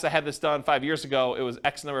past I had this done 5 years ago, it was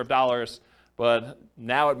X number of dollars, but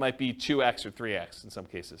now it might be 2X or 3X in some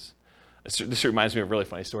cases. This reminds me of a really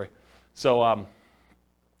funny story. So I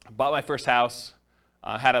bought my first house,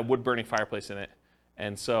 had a wood-burning fireplace in it,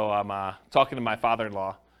 and so I'm talking to my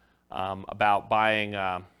father-in-law about buying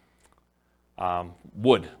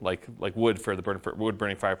wood, like wood for the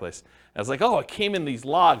wood-burning fireplace. And I was like, oh, it came in these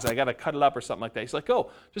logs. I got to cut it up or something like that. He's like,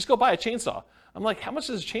 oh, just go buy a chainsaw. I'm like, how much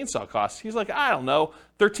does a chainsaw cost? He's like, I don't know,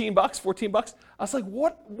 $13, $14. I was like,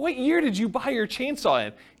 what year did you buy your chainsaw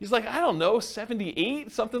in? He's like, I don't know,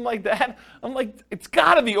 78, something like that. I'm like, it's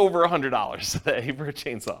got to be over $100 today for a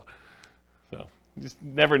chainsaw. So you just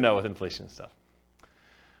never know with inflation and stuff.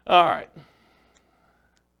 All right.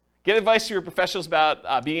 Get advice from your professionals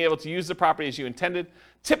about being able to use the property as you intended.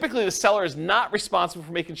 Typically, the seller is not responsible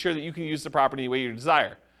for making sure that you can use the property the way you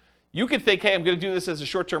desire. You could think, hey, I'm going to do this as a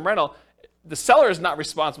short-term rental. The seller is not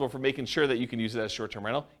responsible for making sure that you can use it as short-term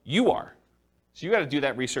rental. You are. So you got to do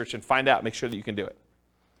that research and find out, make sure that you can do it.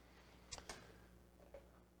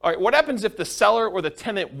 All right, what happens if the seller or the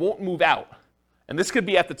tenant won't move out? And this could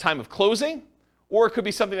be at the time of closing, or it could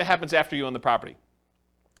be something that happens after you own the property.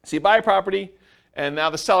 So you buy a property, and now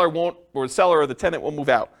the seller or the tenant won't move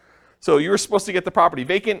out. So you were supposed to get the property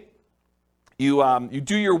vacant. You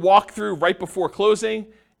do your walkthrough right before closing,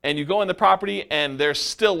 and you go in the property, and there's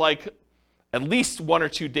still like at least 1 or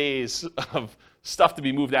 2 days of stuff to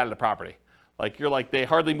be moved out of the property. Like you're like, they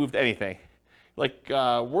hardly moved anything. Like,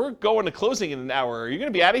 we're going to closing in an hour. Are you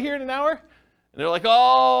going to be out of here in an hour? And they're like,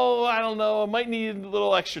 oh, I don't know. I might need a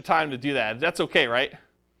little extra time to do that. That's okay, right?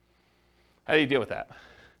 How do you deal with that?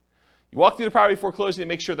 You walk through the property before closing to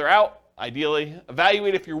make sure they're out, ideally.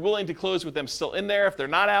 Evaluate if you're willing to close with them still in there. If they're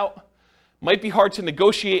not out, might be hard to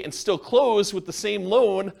negotiate and still close with the same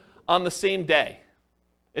loan on the same day.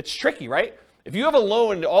 It's tricky, right? If you have a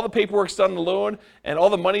loan, all the paperwork's done on the loan, and all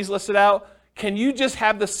the money's listed out, can you just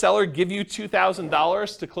have the seller give you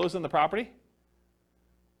 $2,000 to close on the property?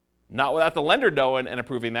 Not without the lender knowing and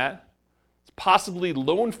approving that. It's possibly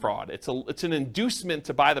loan fraud. It's an inducement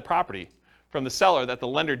to buy the property from the seller that the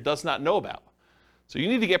lender does not know about. So you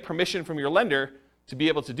need to get permission from your lender to be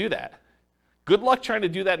able to do that. Good luck trying to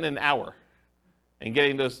do that in an hour and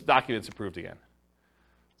getting those documents approved again.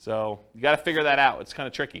 So you got to figure that out. It's kind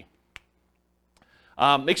of tricky.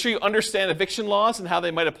 Make sure you understand eviction laws and how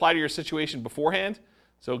they might apply to your situation beforehand.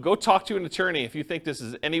 So go talk to an attorney if you think this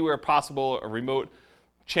is anywhere possible, a remote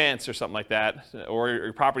chance or something like that, or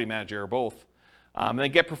your property manager or both. And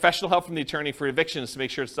then get professional help from the attorney for evictions to make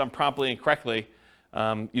sure it's done promptly and correctly.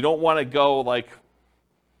 You don't want to go like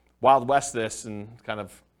Wild West this and kind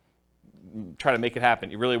of try to make it happen.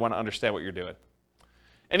 You really want to understand what you're doing.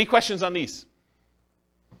 Any questions on these?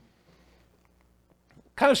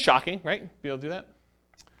 Kind of shocking, right? Be able to do that?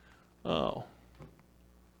 Oh.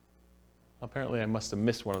 Apparently I must have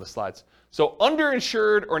missed one of the slides. So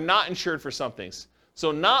underinsured or not insured for some things.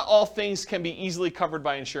 So not all things can be easily covered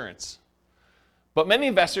by insurance. But many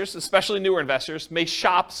investors, especially newer investors, may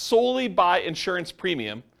shop solely by insurance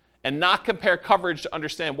premium and not compare coverage to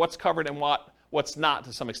understand what's covered and what's not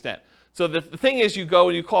to some extent. So the thing is, you go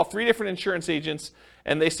and you call 3 different insurance agents,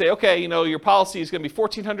 and they say, okay, your policy is going to be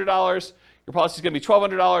 $1,400, your policy is going to be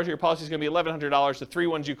 $1,200, your policy is going to be $1,100, the 3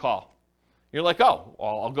 ones you call. You're like, oh,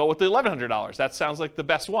 well, I'll go with the $1,100. That sounds like the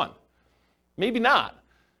best one. Maybe not.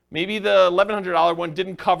 Maybe the $1,100 one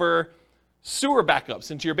didn't cover sewer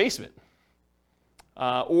backups into your basement.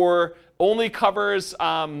 Or only covers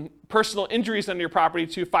personal injuries on your property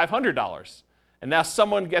to $500. And now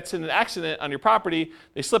someone gets in an accident on your property,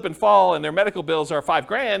 they slip and fall, and their medical bills are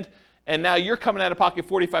 $5,000, and now you're coming out of pocket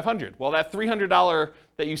 $4,500. Well, that $300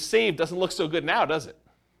 that you saved doesn't look so good now, does it?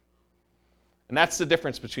 And that's the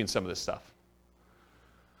difference between some of this stuff.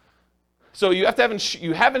 So you have to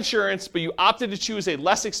have insurance, but you opted to choose a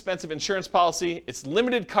less expensive insurance policy. It's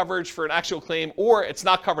limited coverage for an actual claim, or it's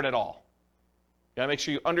not covered at all. You gotta make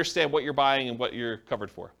sure you understand what you're buying and what you're covered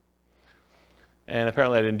for. And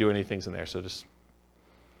apparently I didn't do any things in there, so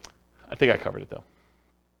I think I covered it though.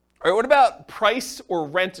 All right, what about price or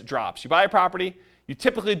rent drops? You buy a property, you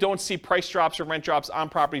typically don't see price drops or rent drops on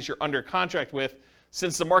properties you're under contract with,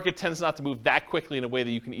 since the market tends not to move that quickly in a way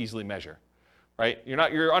that you can easily measure. Right?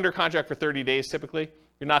 You're under contract for 30 days typically.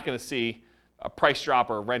 You're not going to see a price drop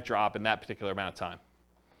or a rent drop in that particular amount of time.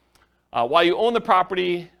 While you own the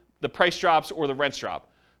property, the price drops or the rents drop.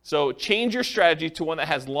 So change your strategy to one that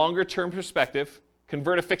has longer term perspective.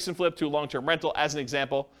 Convert a fix and flip to a long-term rental as an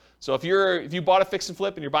example. So if you bought a fix and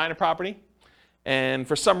flip and you're buying a property, and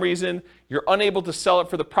for some reason you're unable to sell it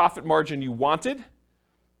for the profit margin you wanted,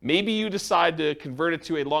 maybe you decide to convert it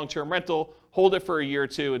to a long-term rental, hold it for a year or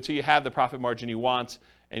two until you have the profit margin you want,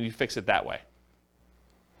 and you fix it that way.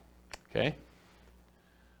 Okay?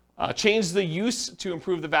 Change the use to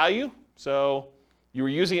improve the value. So you were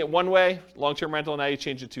using it one way, long-term rental, now you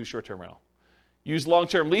change it to short-term rental. Use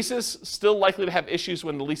long-term leases, still likely to have issues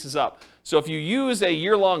when the lease is up. So if you use a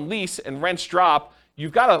year-long lease and rents drop,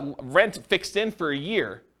 you've got a rent fixed in for a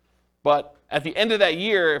year, but at the end of that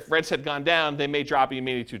year, if rents had gone down, they may drop and you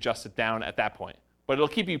may need to adjust it down at that point. But it'll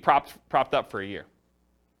keep you propped up for a year.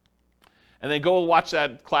 And then go watch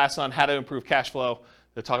that class on how to improve cash flow.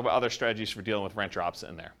 They'll talk about other strategies for dealing with rent drops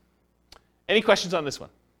in there. Any questions on this one?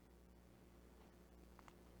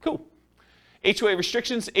 Cool. HOA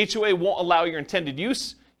restrictions. HOA won't allow your intended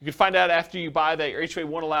use. You can find out after you buy that your HOA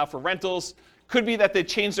won't allow for rentals. Could be that they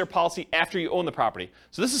change their policy after you own the property.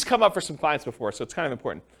 So this has come up for some clients before, so it's kind of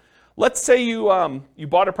important. Let's say you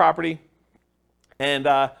bought a property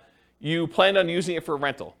and you planned on using it for a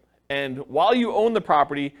rental. And while you own the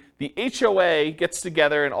property, the HOA gets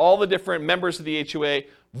together and all the different members of the HOA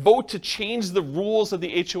vote to change the rules of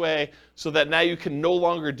the HOA so that now you can no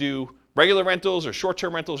longer do regular rentals or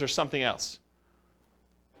short-term rentals or something else.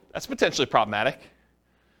 That's potentially problematic.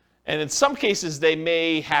 And in some cases, they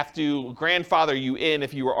may have to grandfather you in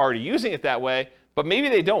if you were already using it that way, but maybe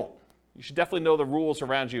they don't. You should definitely know the rules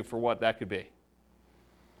around you for what that could be.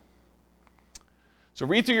 So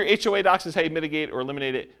read through your HOA docs is how you mitigate or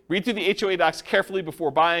eliminate it. Read through the HOA docs carefully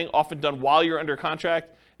before buying, often done while you're under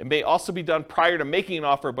contract. It may also be done prior to making an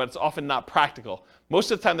offer, but it's often not practical.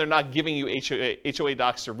 Most of the time, they're not giving you HOA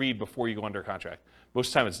docs to read before you go under contract. Most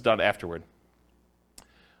of the time, it's done afterward.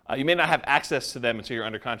 You may not have access to them until you're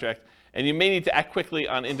under contract, and you may need to act quickly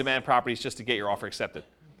on in-demand properties just to get your offer accepted.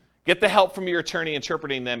 Get the help from your attorney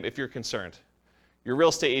interpreting them if you're concerned. Your real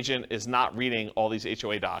estate agent is not reading all these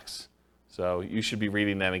HOA docs, so you should be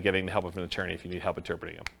reading them and getting the help of an attorney if you need help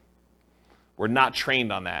interpreting them. We're not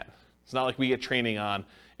trained on that. It's not like we get training on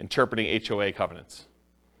interpreting HOA covenants.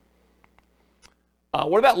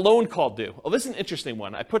 What about loan call due? Oh, this is an interesting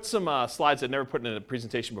one. I put some slides I've never put in a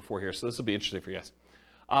presentation before here, so this will be interesting for you guys.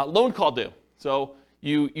 Loan call due. So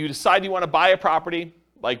you decide you want to buy a property,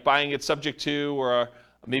 like buying it subject to, or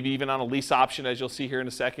maybe even on a lease option, as you'll see here in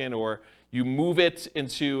a second, or you move it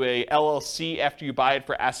into a LLC after you buy it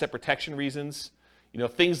for asset protection reasons. You know,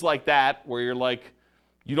 things like that, where you're like,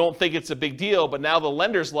 you don't think it's a big deal, but now the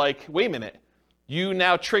lender's like, wait a minute, you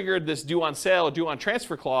now triggered this due on sale or due on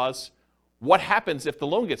transfer clause. What happens if the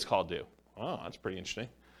loan gets called due? Oh, that's pretty interesting.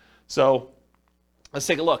 So let's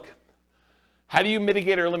take a look. How do you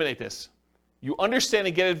mitigate or eliminate this? You understand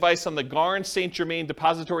and get advice on the Garn-St. Germain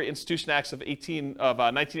Depository Institution Acts of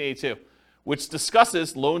 1982, which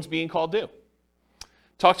discusses loans being called due.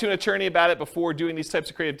 Talk to an attorney about it before doing these types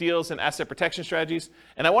of creative deals and asset protection strategies.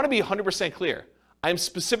 And I want to be 100% clear. I'm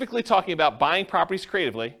specifically talking about buying properties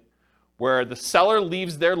creatively, where the seller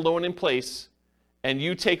leaves their loan in place and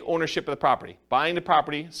you take ownership of the property. Buying the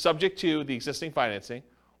property subject to the existing financing,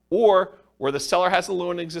 or where the seller has the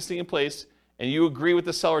loan existing in place and you agree with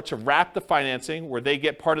the seller to wrap the financing where they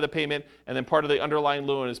get part of the payment and then part of the underlying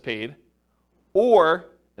loan is paid. Or,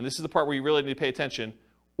 and this is the part where you really need to pay attention,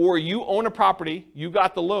 or you own a property, you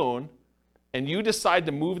got the loan, and you decide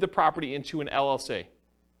to move the property into an LLC.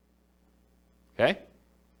 Okay?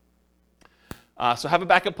 So have a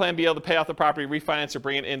backup plan, be able to pay off the property, refinance, or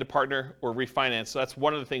bring it in to partner or refinance. So that's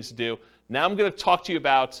one of the things to do. Now I'm going to talk to you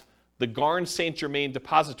about the Garn-St. Germain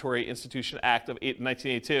Depository Institution Act of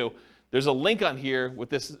 1982. There's a link on here with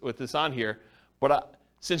this on here, but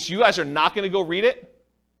since you guys are not going to go read it,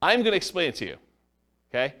 I'm going to explain it to you,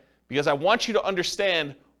 okay? Because I want you to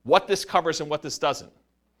understand what this covers and what this doesn't.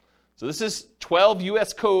 So this is 12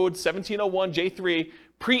 U.S. Code 1701 J3,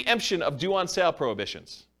 preemption of due on sale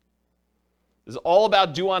prohibitions. This is all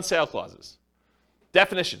about due on sale clauses.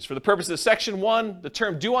 Definitions. For the purposes of Section 1, the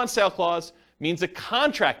term due on sale clause means a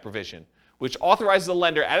contract provision which authorizes the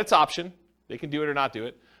lender at its option, they can do it or not do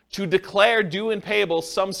it, to declare due and payable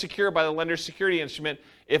sums secured by the lender's security instrument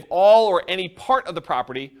if all or any part of the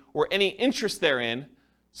property or any interest therein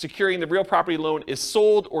securing the real property loan is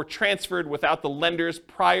sold or transferred without the lender's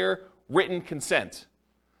prior written consent.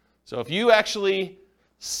 So if you actually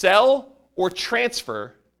sell or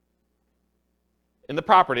transfer in the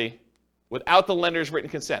property without the lender's written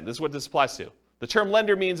consent, this is what this applies to. The term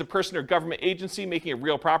lender means a person or government agency making a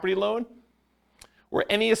real property loan, or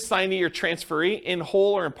any assignee or transferee in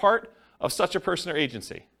whole or in part of such a person or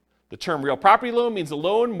agency. The term real property loan means a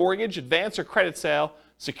loan, mortgage, advance, or credit sale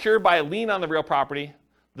secured by a lien on the real property,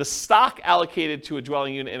 the stock allocated to a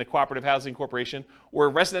dwelling unit in a cooperative housing corporation or a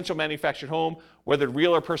residential manufactured home, whether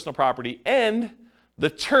real or personal property, and the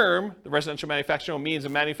term, the residential manufactured home, means a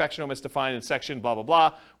manufactured home as defined in section blah, blah,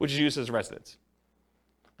 blah, which is used as a residence.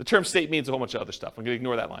 The term state means a whole bunch of other stuff. I'm going to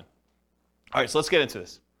ignore that line. All right, so let's get into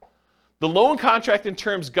this. The loan contract and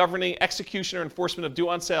terms governing execution or enforcement of due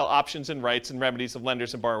on sale options and rights and remedies of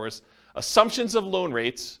lenders and borrowers, assumptions of loan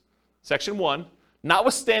rates, Section 1,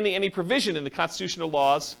 notwithstanding any provision in the constitutional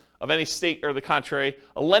laws of any state or the contrary,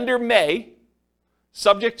 a lender may,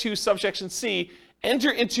 subject to subsection C,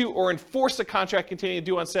 enter into or enforce a contract containing a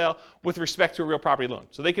due on sale with respect to a real property loan.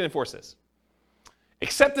 So they can enforce this.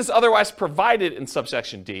 Except as otherwise provided in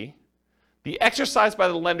subsection D, the exercise by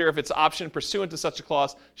the lender of its option pursuant to such a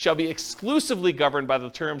clause shall be exclusively governed by the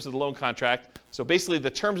terms of the loan contract. So basically the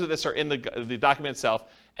terms of this are in the document itself,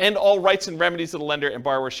 and all rights and remedies of the lender and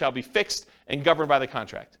borrower shall be fixed and governed by the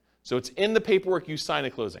contract. So it's in the paperwork you sign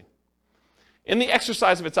at closing. In the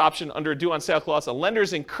exercise of its option under a due on sale clause, a lender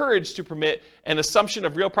is encouraged to permit an assumption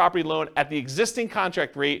of real property loan at the existing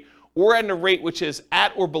contract rate or at a rate which is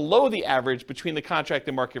at or below the average between the contract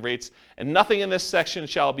and market rates, and nothing in this section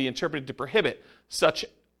shall be interpreted to prohibit such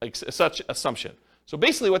assumption. So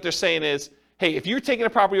basically what they're saying is, hey, if you're taking a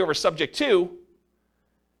property over subject to,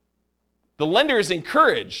 the lender is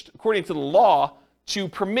encouraged, according to the law, to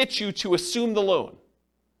permit you to assume the loan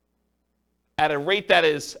at a rate that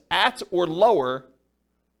is at or lower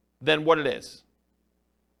than what it is.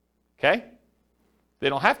 Okay? They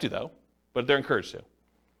don't have to, though, but they're encouraged to.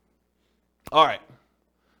 All right.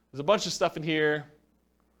 There's a bunch of stuff in here.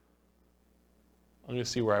 I'm going to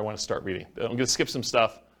see where I want to start reading. I'm going to skip some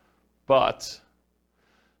stuff.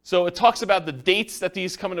 So it talks about the dates that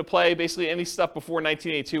these come into play, basically any stuff before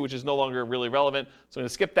 1982, which is no longer really relevant. So I'm going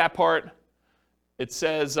to skip that part. It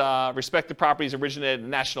says respective properties originated in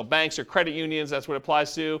national banks or credit unions. That's what it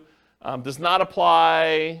applies to. Does not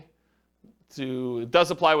apply to, it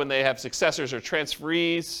does apply when they have successors or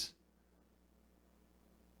transferees.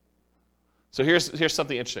 So here's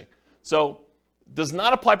something interesting. So does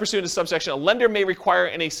not apply pursuant to subsection. A lender may require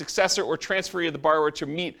any successor or transferee of the borrower to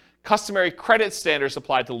meet customary credit standards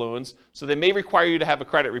applied to loans. So they may require you to have a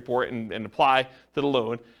credit report and apply to the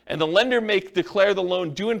loan. And the lender may declare the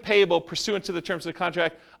loan due and payable pursuant to the terms of the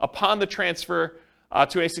contract upon the transfer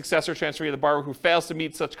to any successor or transferee of the borrower who fails to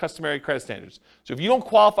meet such customary credit standards. So if you don't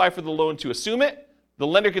qualify for the loan to assume it, the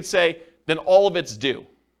lender could say, then all of it's due.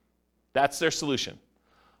 That's their solution.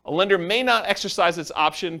 A lender may not exercise its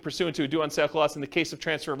option pursuant to a due on sale clause in the case of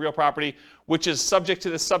transfer of real property, which is subject to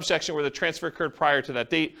this subsection where the transfer occurred prior to that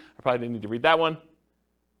date. I probably didn't need to read that one.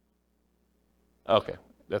 Okay,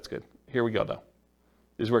 that's good. Here we go, though.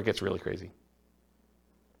 This is where it gets really crazy.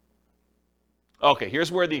 Okay,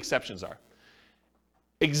 here's where the exceptions are.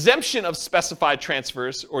 Exemption of specified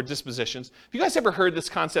transfers or dispositions. Have you guys ever heard this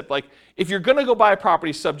concept? Like, if you're going to go buy a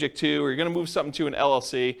property subject to, or you're going to move something to an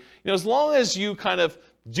LLC, as long as you kind of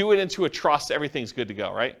do it into a trust, everything's good to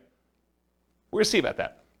go, right? We're going to see about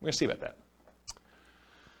that.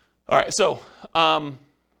 All right, so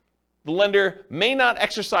the lender may not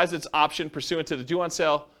exercise its option pursuant to the due on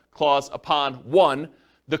sale clause upon 1,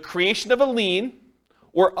 the creation of a lien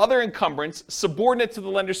or other encumbrance subordinate to the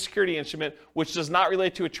lender's security instrument, which does not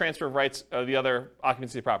relate to a transfer of rights of the other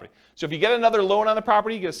occupancy of the property. So if you get another loan on the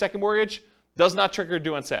property, you get a second mortgage, does not trigger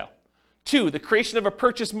due on sale. 2, the creation of a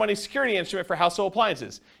purchase money security instrument for household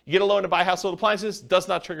appliances. You get a loan to buy household appliances, does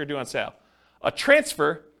not trigger due on sale. A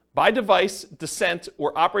transfer by device, descent,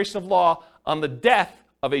 or operation of law on the death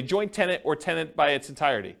of a joint tenant or tenant by its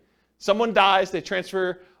entirety. Someone dies, they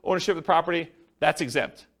transfer ownership of the property, that's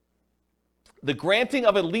exempt. The granting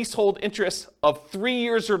of a leasehold interest of 3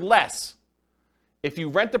 years or less. If you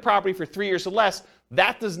rent the property for 3 years or less,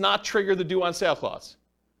 that does not trigger the due on sale clause.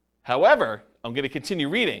 However, I'm going to continue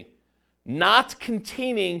reading. Not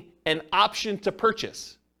containing an option to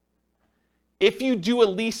purchase. If you do a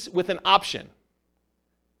lease with an option,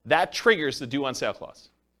 that triggers the due on sale clause.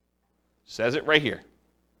 Says it right here.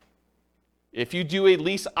 If you do a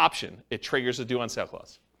lease option, it triggers the due on sale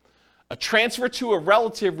clause. A transfer to a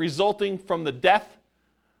relative resulting from the death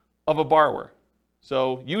of a borrower.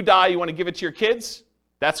 So you die, you want to give it to your kids,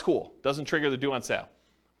 that's cool. Doesn't trigger the due on sale.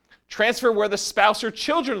 Transfer where the spouse or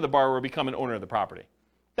children of the borrower become an owner of the property.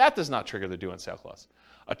 That does not trigger the due on sale clause.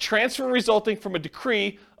 A transfer resulting from a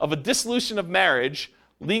decree of a dissolution of marriage,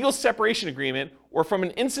 legal separation agreement, or from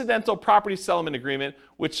an incidental property settlement agreement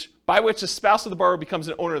by which the spouse of the borrower becomes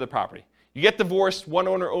an owner of the property. You get divorced, one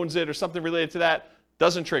owner owns it, or something related to that,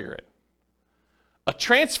 doesn't trigger it. A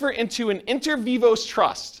transfer into an inter vivos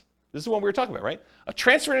trust. This is the one we were talking about, right? A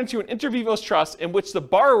transfer into an inter vivos trust in which the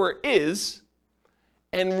borrower is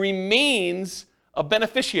and remains a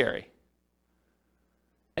beneficiary,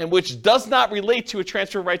 and which does not relate to a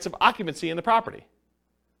transfer of rights of occupancy in the property.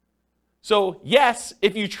 So yes,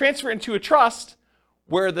 if you transfer into a trust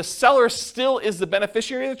where the seller still is the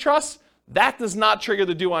beneficiary of the trust, that does not trigger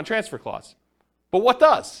the due on transfer clause. But what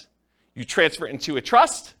does? You transfer into a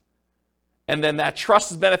trust, and then that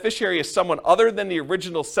trust's beneficiary is someone other than the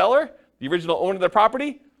original seller, the original owner of the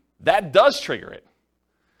property, that does trigger it.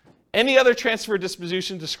 Any other transfer or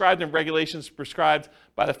disposition described in regulations prescribed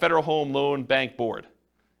by the Federal Home Loan Bank Board.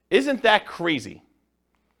 Isn't that crazy?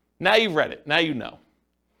 Now you've read it. Now you know.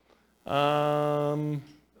 Doesn't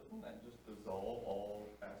that just dissolve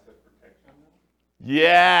all asset protection?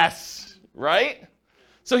 Yes, right?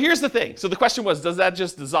 So here's the thing. So the question was, does that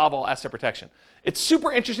just dissolve all asset protection? It's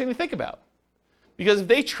super interesting to think about. Because if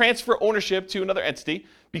they transfer ownership to another entity,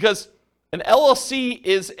 because an LLC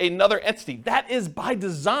is another entity, that is by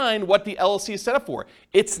design what the LLC is set up for.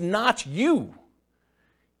 It's not you.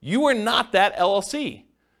 You are not that LLC.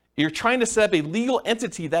 You're trying to set up a legal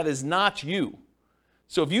entity that is not you.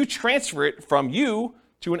 So if you transfer it from you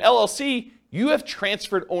to an LLC, you have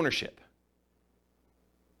transferred ownership.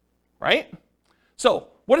 Right? So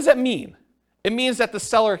what does that mean? It means that the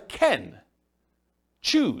seller can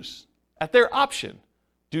choose at their option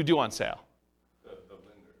do due on sale.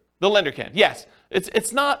 The lender can, yes.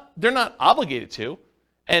 It's not, they're not obligated to,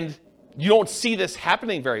 and you don't see this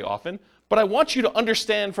happening very often, but I want you to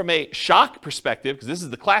understand from a shock perspective, because this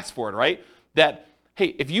is the class for it, right? That,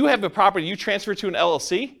 hey, if you have a property you transfer to an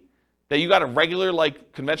LLC that you got a regular,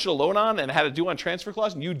 like, conventional loan on and had a due on transfer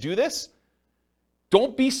clause, and you do this,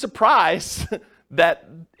 don't be surprised that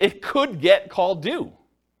it could get called due,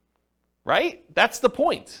 right? That's the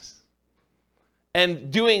point.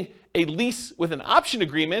 And doing a lease with an option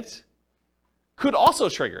agreement could also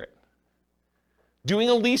trigger it. Doing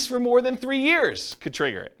a lease for more than 3 years could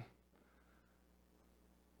trigger it.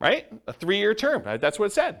 Right? A 3-year term. That's what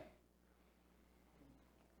it said.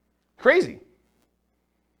 Crazy.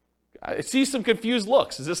 I see some confused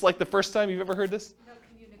looks. Is this like the first time you've ever heard this? No, can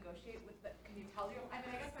you negotiate with the, can you tell your, I mean,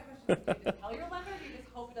 I guess my question is, can you just tell your lender, or do you just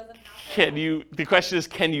hope it doesn't happen? The question is,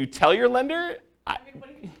 can you tell your lender? I mean, what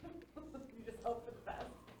do you, you just hope for the best?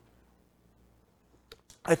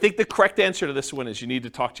 I think the correct answer to this one is you need to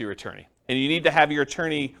talk to your attorney. And you need to have your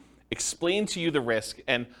attorney explain to you the risk.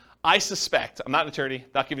 And I suspect, I'm not an attorney,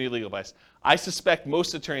 not giving you legal advice, I suspect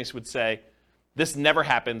most attorneys would say, this never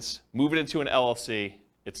happens, move it into an LLC,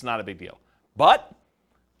 it's not a big deal. But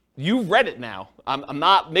you read it now. I'm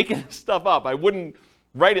not making stuff up. I wouldn't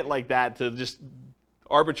write it like that to just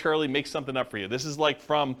arbitrarily make something up for you. This is like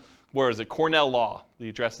from, where is it, Cornell Law. The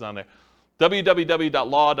address is on there.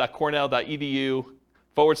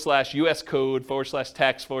 www.law.cornell.edu/US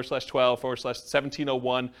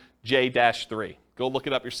code/text/12/1701J-3. Go look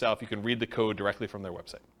it up yourself. You can read the code directly from their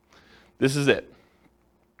website. This is it.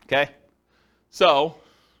 Okay? So,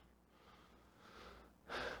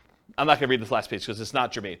 I'm not going to read this last page because it's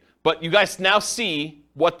not germane. But you guys now see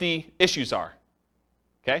what the issues are.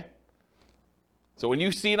 Okay? So when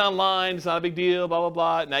you see it online, it's not a big deal, blah, blah,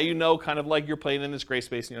 blah. Now you know kind of like you're playing in this gray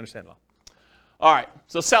space and you understand it all. All right,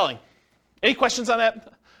 so selling. Any questions on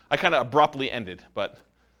that? I kind of abruptly ended, but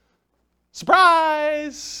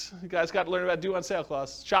surprise! You guys got to learn about due on sale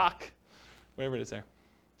clause. Shock. Whatever it is there.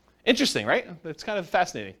 Interesting, right? It's kind of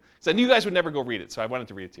fascinating. So I knew you guys would never go read it, so I wanted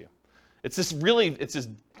to read it to you. It's this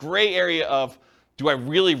gray area of, do I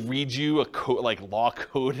really read you a code, like law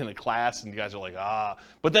code in a class? And you guys are like, ah.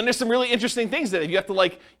 But then there's some really interesting things that you have to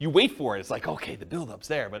like, you wait for it. It's like, okay, the build-up's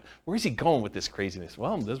there, but where is he going with this craziness?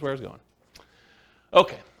 Well, this is where I was going.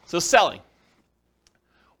 Okay, so selling.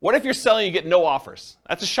 What if you're selling and you get no offers?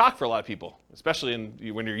 That's a shock for a lot of people, especially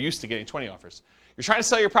when you're used to getting 20 offers. You're trying to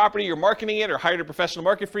sell your property, you're marketing it or hired a professional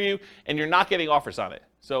market for you, and you're not getting offers on it.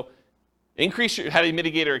 So How do you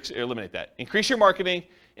mitigate or eliminate that? Increase your marketing,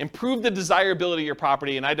 improve the desirability of your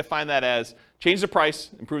property, and I define that as change the price,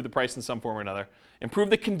 improve the price in some form or another, improve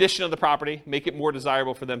the condition of the property, make it more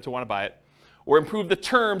desirable for them to want to buy it, or improve the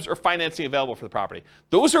terms or financing available for the property.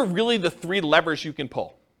 Those are really the 3 levers you can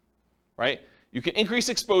pull, right? You can increase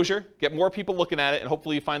exposure, get more people looking at it, and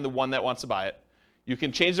hopefully you find the one that wants to buy it. You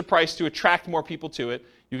can change the price to attract more people to it.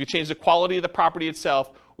 You can change the quality of the property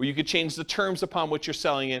itself, or you could change the terms upon which you're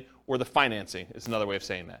selling it, or the financing is another way of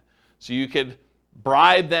saying that. So you could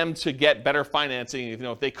bribe them to get better financing.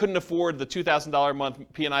 If they couldn't afford the $2,000 a month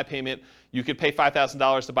P&I payment, you could pay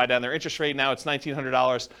 $5,000 to buy down their interest rate. Now it's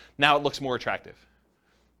 $1,900. Now it looks more attractive.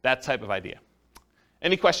 That type of idea.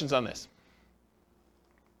 Any questions on this?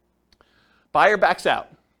 Buyer backs out.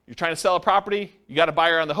 You're trying to sell a property. You got a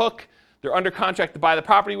buyer on the hook. They're under contract to buy the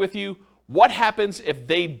property with you. What happens if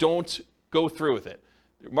they don't go through with it?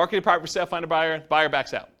 Marketed property for sale, find a buyer, the buyer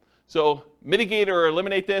backs out. So mitigate or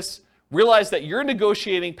eliminate this. Realize that your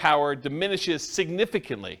negotiating power diminishes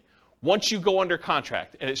significantly once you go under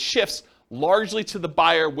contract, and it shifts largely to the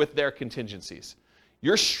buyer with their contingencies.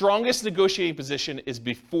 Your strongest negotiating position is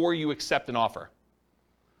before you accept an offer.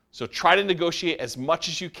 So try to negotiate as much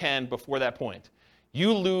as you can before that point.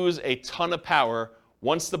 You lose a ton of power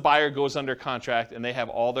once the buyer goes under contract and they have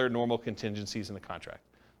all their normal contingencies in the contract.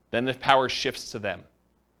 Then the power shifts to them.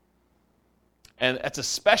 And that's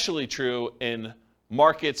especially true in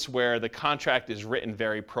markets where the contract is written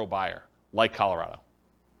very pro-buyer, like Colorado,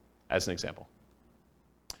 as an example.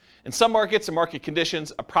 In some markets and market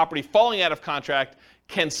conditions, a property falling out of contract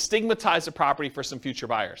can stigmatize a property for some future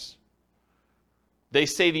buyers. They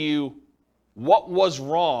say to you, what was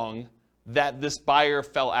wrong that this buyer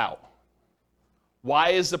fell out? Why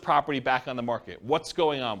is the property back on the market? What's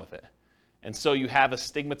going on with it? And so you have a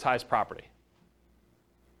stigmatized property.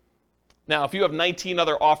 Now, if you have 19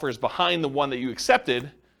 other offers behind the one that you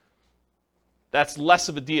accepted, that's less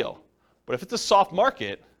of a deal. But if it's a soft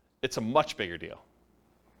market, it's a much bigger deal.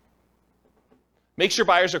 Make sure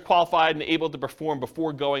buyers are qualified and able to perform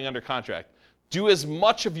before going under contract. Do as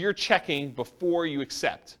much of your checking before you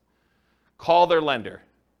accept. Call their lender.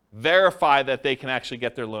 Verify that they can actually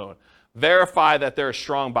get their loan. Verify that they're a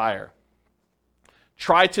strong buyer.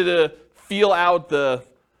 Try to feel out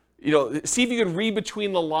see if you can read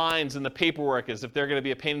between the lines in the paperwork as if they're going to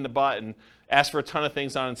be a pain in the butt and ask for a ton of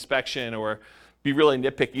things on inspection or be really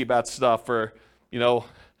nitpicky about stuff, or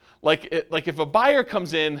like if a buyer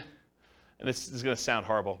comes in, and this is going to sound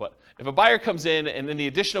horrible, but if a buyer comes in and in the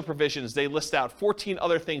additional provisions they list out 14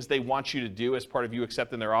 other things they want you to do as part of you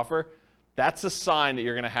accepting their offer, that's a sign that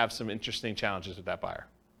you're going to have some interesting challenges with that buyer,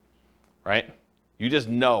 right? You just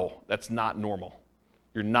know that's not normal.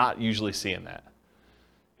 You're not usually seeing that.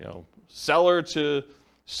 Seller to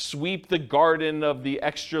sweep the garden of the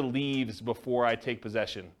extra leaves before I take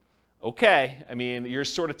possession. Okay, you're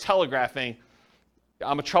sort of telegraphing,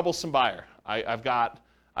 I'm a troublesome buyer. I've got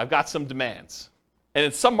some demands. And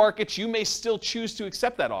in some markets, you may still choose to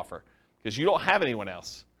accept that offer because you don't have anyone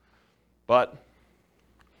else. But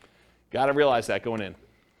got to realize that going in.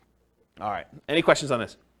 All right, any questions on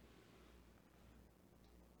this?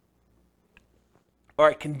 All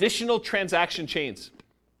right, conditional transaction chains.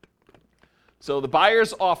 So the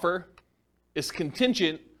buyer's offer is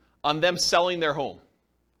contingent on them selling their home.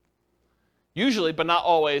 Usually, but not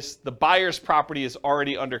always, the buyer's property is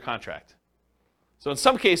already under contract. So in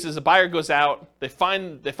some cases, a buyer goes out, they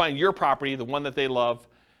find your property, the one that they love,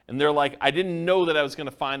 and they're like, I didn't know that I was going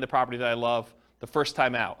to find the property that I love the first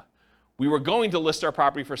time out. We were going to list our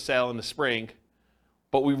property for sale in the spring,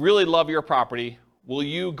 but we really love your property. Will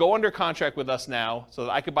you go under contract with us now so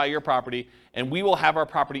that I could buy your property, and we will have our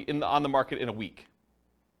property on the market in a week?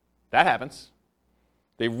 That happens.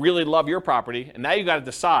 They really love your property, and now you got to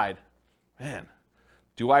decide, man,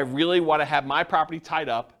 do I really want to have my property tied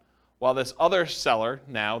up while this other seller,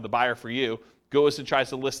 now the buyer for you, goes and tries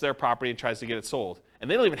to list their property and tries to get it sold? And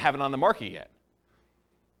they don't even have it on the market yet.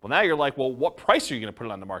 Well, now you're like, well, what price are you going to put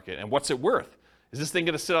it on the market, and what's it worth? Is this thing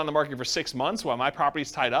going to sit on the market for 6 months while my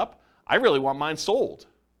property's tied up? I really want mine sold.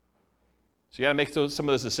 So you got to make some of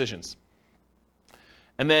those decisions.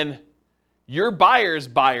 And then your buyers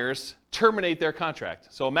terminate their contract.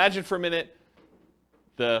 So imagine for a minute,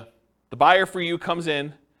 the buyer for you comes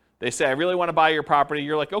in. They say, I really want to buy your property.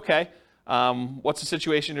 You're like, okay, what's the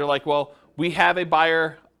situation? You're like, well, we have a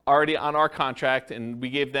buyer already on our contract, and we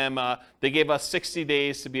gave them, they gave us 60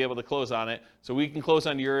 days to be able to close on it. So we can close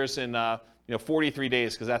on yours in 43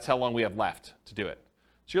 days because that's how long we have left to do it.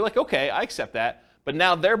 So you're like, okay, I accept that. But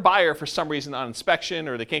now their buyer, for some reason, on inspection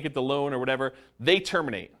or they can't get the loan or whatever, they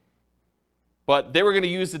terminate. But they were going to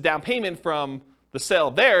use the down payment from the sale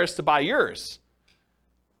of theirs to buy yours.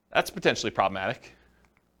 That's potentially problematic.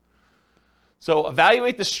 So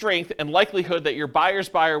evaluate the strength and likelihood that your buyer's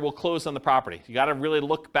buyer will close on the property. You got to really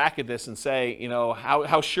look back at this and say,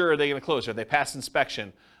 how sure are they going to close? Are they past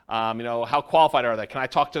inspection? How qualified are they? Can I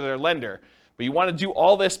talk to their lender? But you want to do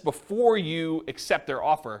all this before you accept their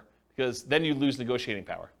offer, because then you lose negotiating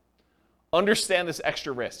power. Understand this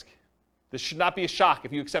extra risk. This should not be a shock.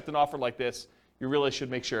 If you accept an offer like this, you really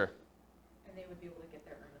should make sure. And they would be able to get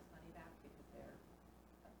their earnest money back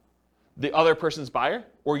because The other person's buyer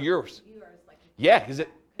or yours? yours, like. Yeah, because That's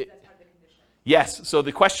part of the condition. yes. So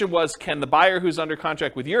the question was, can the buyer who's under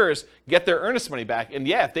contract with yours get their earnest money back? And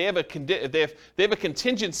yeah, if they have a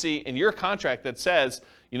contingency in your contract that says,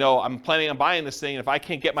 I'm planning on buying this thing, and if I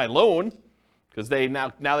can't get my loan, because they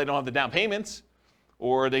now they don't have the down payments,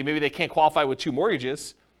 or maybe they can't qualify with 2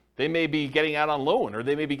 mortgages, they may be getting out on loan, or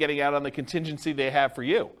they may be getting out on the contingency they have for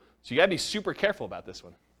you. So you got to be super careful about this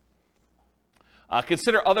one.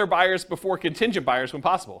 Consider other buyers before contingent buyers when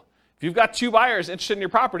possible. If you've got 2 buyers interested in your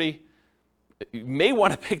property, you may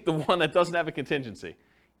want to pick the one that doesn't have a contingency,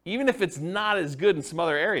 even if it's not as good in some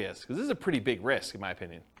other areas, because this is a pretty big risk, in my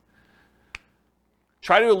opinion.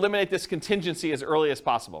 Try to eliminate this contingency as early as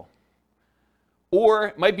possible. Or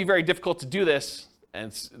it might be very difficult to do this,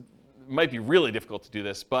 and it might be really difficult to do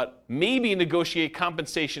this, but maybe negotiate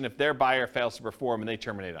compensation if their buyer fails to perform and they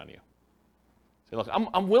terminate on you. Say, look,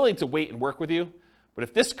 I'm willing to wait and work with you, but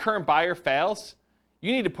if this current buyer fails,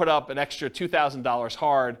 you need to put up an extra $2,000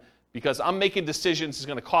 hard, because I'm making decisions that's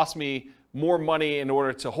going to cost me more money in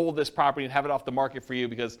order to hold this property and have it off the market for you,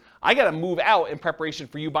 because I got to move out in preparation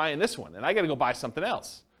for you buying this one, and I got to go buy something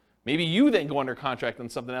else. Maybe you then go under contract on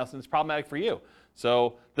something else, and it's problematic for you.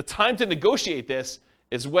 So the time to negotiate this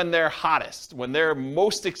is when they're hottest, when they're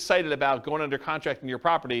most excited about going under contract in your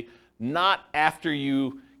property, not after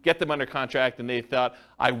you get them under contract and they thought,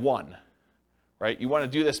 I won, right? You want to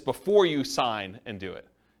do this before you sign and do it.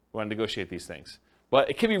 You want to negotiate these things. But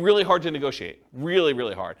it can be really hard to negotiate, really,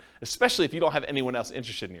 really hard, especially if you don't have anyone else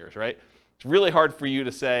interested in yours, right? It's really hard for you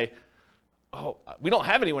to say, oh, we don't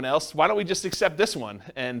have anyone else. Why don't we just accept this one?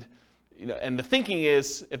 And the thinking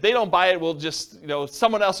is, if they don't buy it, we'll just,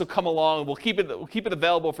 someone else will come along. We'll keep it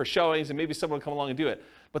available for showings, and maybe someone will come along and do it.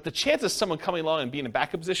 But the chance of someone coming along and being in a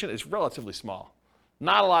backup position is relatively small.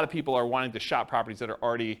 Not a lot of people are wanting to shop properties that are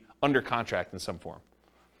already under contract in some form,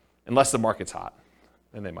 unless the market's hot,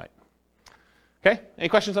 then they might. Okay, any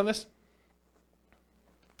questions on this?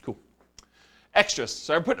 Cool. Extras.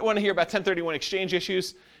 So I put one here about 1031 exchange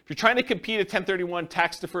issues. If you're trying to compete a 1031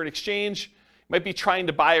 tax-deferred exchange, you might be trying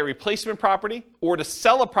to buy a replacement property or to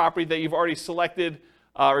sell a property that you've already selected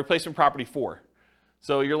a replacement property for.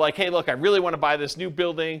 So you're like, hey, look, I really want to buy this new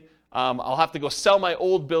building. I'll have to go sell my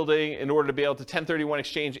old building in order to be able to 1031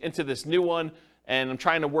 exchange into this new one, and I'm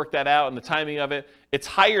trying to work that out and the timing of it. It's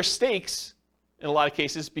higher stakes in a lot of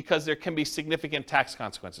cases because there can be significant tax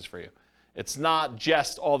consequences for you. It's not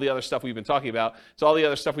just all the other stuff we've been talking about. It's all the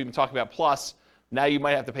other stuff we've been talking about, plus now you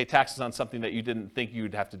might have to pay taxes on something that you didn't think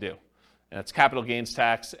you'd have to do. And it's capital gains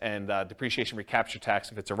tax and depreciation recapture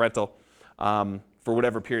tax if it's a rental for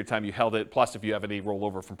whatever period of time you held it, plus if you have any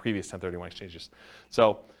rollover from previous 1031 exchanges.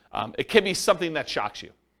 So it can be something that shocks you.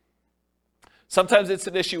 Sometimes it's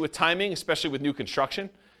an issue with timing, especially with new construction.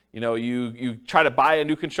 You try to buy a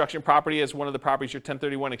new construction property as one of the properties you're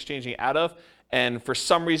 1031 exchanging out of, and for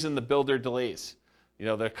some reason the builder delays.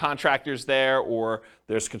 The contractor's there, or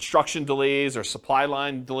there's construction delays or supply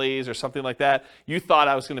line delays or something like that. You thought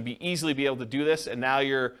I was going to easily be able to do this, and now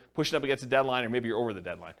you're pushing up against a deadline, or maybe you're over the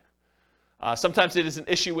deadline. Sometimes it is an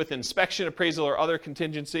issue with inspection, appraisal, or other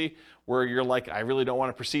contingency where you're like, I really don't want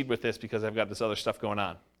to proceed with this because I've got this other stuff going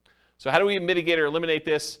on. So how do we mitigate or eliminate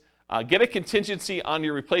this? Get a contingency on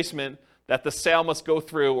your replacement that the sale must go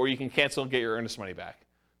through, or you can cancel and get your earnest money back.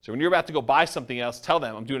 So when you're about to go buy something else, tell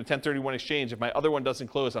them, I'm doing a 1031 exchange. If my other one doesn't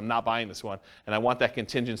close, I'm not buying this one. And I want that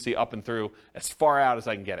contingency up and through as far out as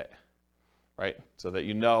I can get it, right? So that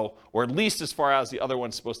you know, or at least as far out as the other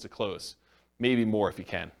one's supposed to close. Maybe more if you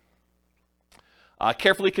can.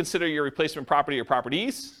 Carefully consider your replacement property or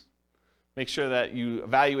properties. Make sure that you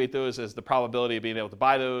evaluate those as the probability of being able to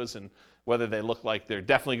buy those, and whether they look like they're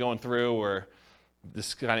definitely going through, or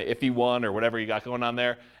this kind of iffy one, or whatever you got going on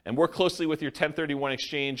there. And work closely with your 1031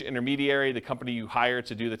 exchange intermediary, the company you hire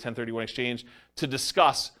to do the 1031 exchange, to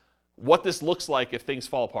discuss what this looks like if things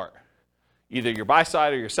fall apart. Either your buy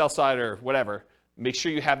side or your sell side or whatever. Make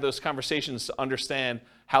sure you have those conversations to understand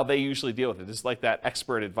how they usually deal with it. This is like that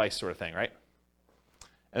expert advice sort of thing, right?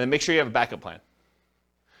 And then make sure you have a backup plan.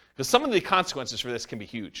 Because some of the consequences for this can be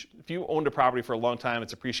huge. If you owned a property for a long time,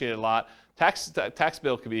 it's appreciated a lot, tax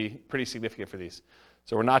bill could be pretty significant for these.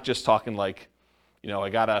 So we're not just talking like, I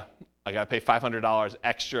gotta pay $500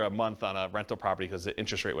 extra a month on a rental property because the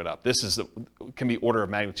interest rate went up. This can be orders of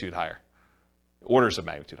magnitude higher,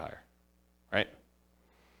 right?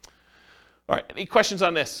 All right, any questions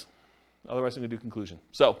on this? Otherwise, I'm gonna do conclusion.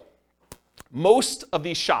 So, most of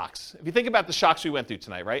these shocks, if you think about the shocks we went through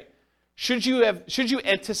tonight, right? Should you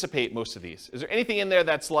anticipate most of these? Is there anything in there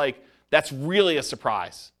that's really a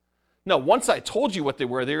surprise? No, once I told you what they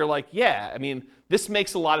were like, yeah, I mean, this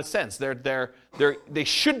makes a lot of sense. They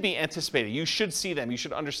should be anticipated. You should see them. You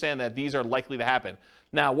should understand that these are likely to happen.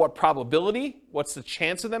 Now, what probability, what's the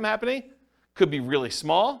chance of them happening? Could be really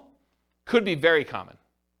small, could be very common,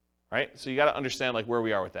 right? So you got to understand like where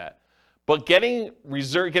we are with that. But getting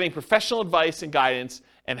professional advice and guidance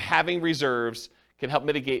and having reserves can help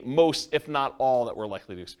mitigate most, if not all, that we're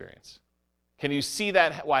likely to experience. Can you see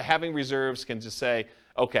that why having reserves can just say,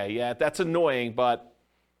 okay, yeah, that's annoying, but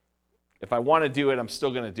if I want to do it, I'm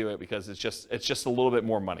still going to do it because it's just a little bit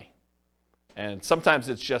more money. And sometimes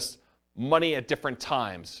it's just money at different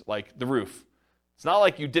times, like the roof. It's not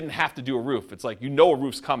like you didn't have to do a roof. It's like a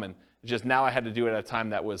roof's coming. It's just now I had to do it at a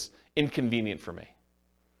time that was inconvenient for me.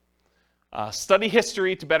 Study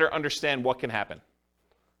history to better understand what can happen.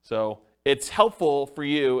 So it's helpful for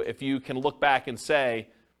you if you can look back and say,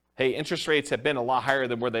 hey, interest rates have been a lot higher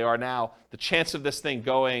than where they are now. The chance of this thing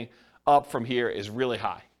going up from here is really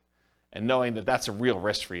high. And knowing that that's a real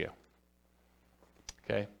risk for you.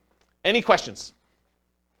 Okay. Any questions?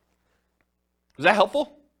 Was that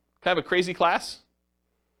helpful? Kind of a crazy class?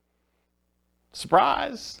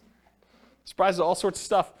 Surprise. Surprise to all sorts of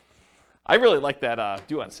stuff. I really like that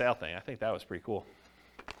due on sale thing. I think that was pretty cool.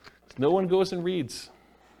 No one goes and reads.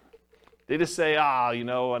 They just say,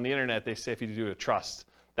 on the internet, they say if you do a trust,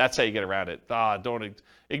 that's how you get around it. Don't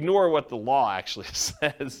ignore what the law actually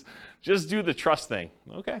says. Just do the trust thing.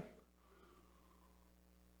 Okay.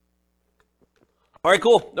 All right,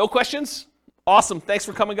 cool. No questions? Awesome. Thanks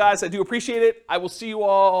for coming, guys. I do appreciate it. I will see you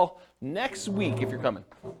all next week if you're coming.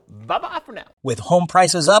 Bye-bye for now. With home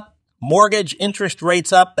prices up, mortgage interest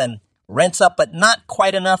rates up, and rents up, but not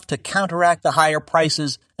quite enough to counteract the higher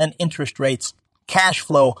prices and interest rates, cash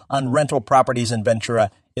flow on rental properties in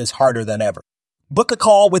Ventura is harder than ever. Book a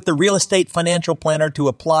call with the Real Estate Financial Planner to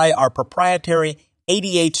apply our proprietary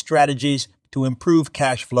 88 strategies to improve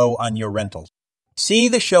cash flow on your rentals. See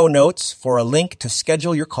the show notes for a link to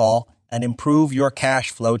schedule your call and improve your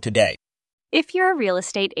cash flow today. If you're a real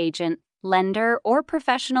estate agent, lender, or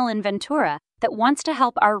professional in Ventura that wants to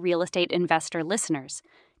help our real estate investor listeners,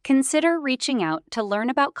 consider reaching out to learn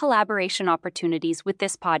about collaboration opportunities with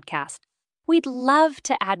this podcast. We'd love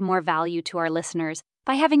to add more value to our listeners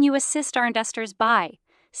by having you assist our investors buy,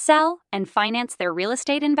 sell, and finance their real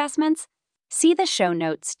estate investments. See the show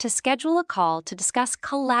notes to schedule a call to discuss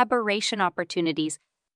collaboration opportunities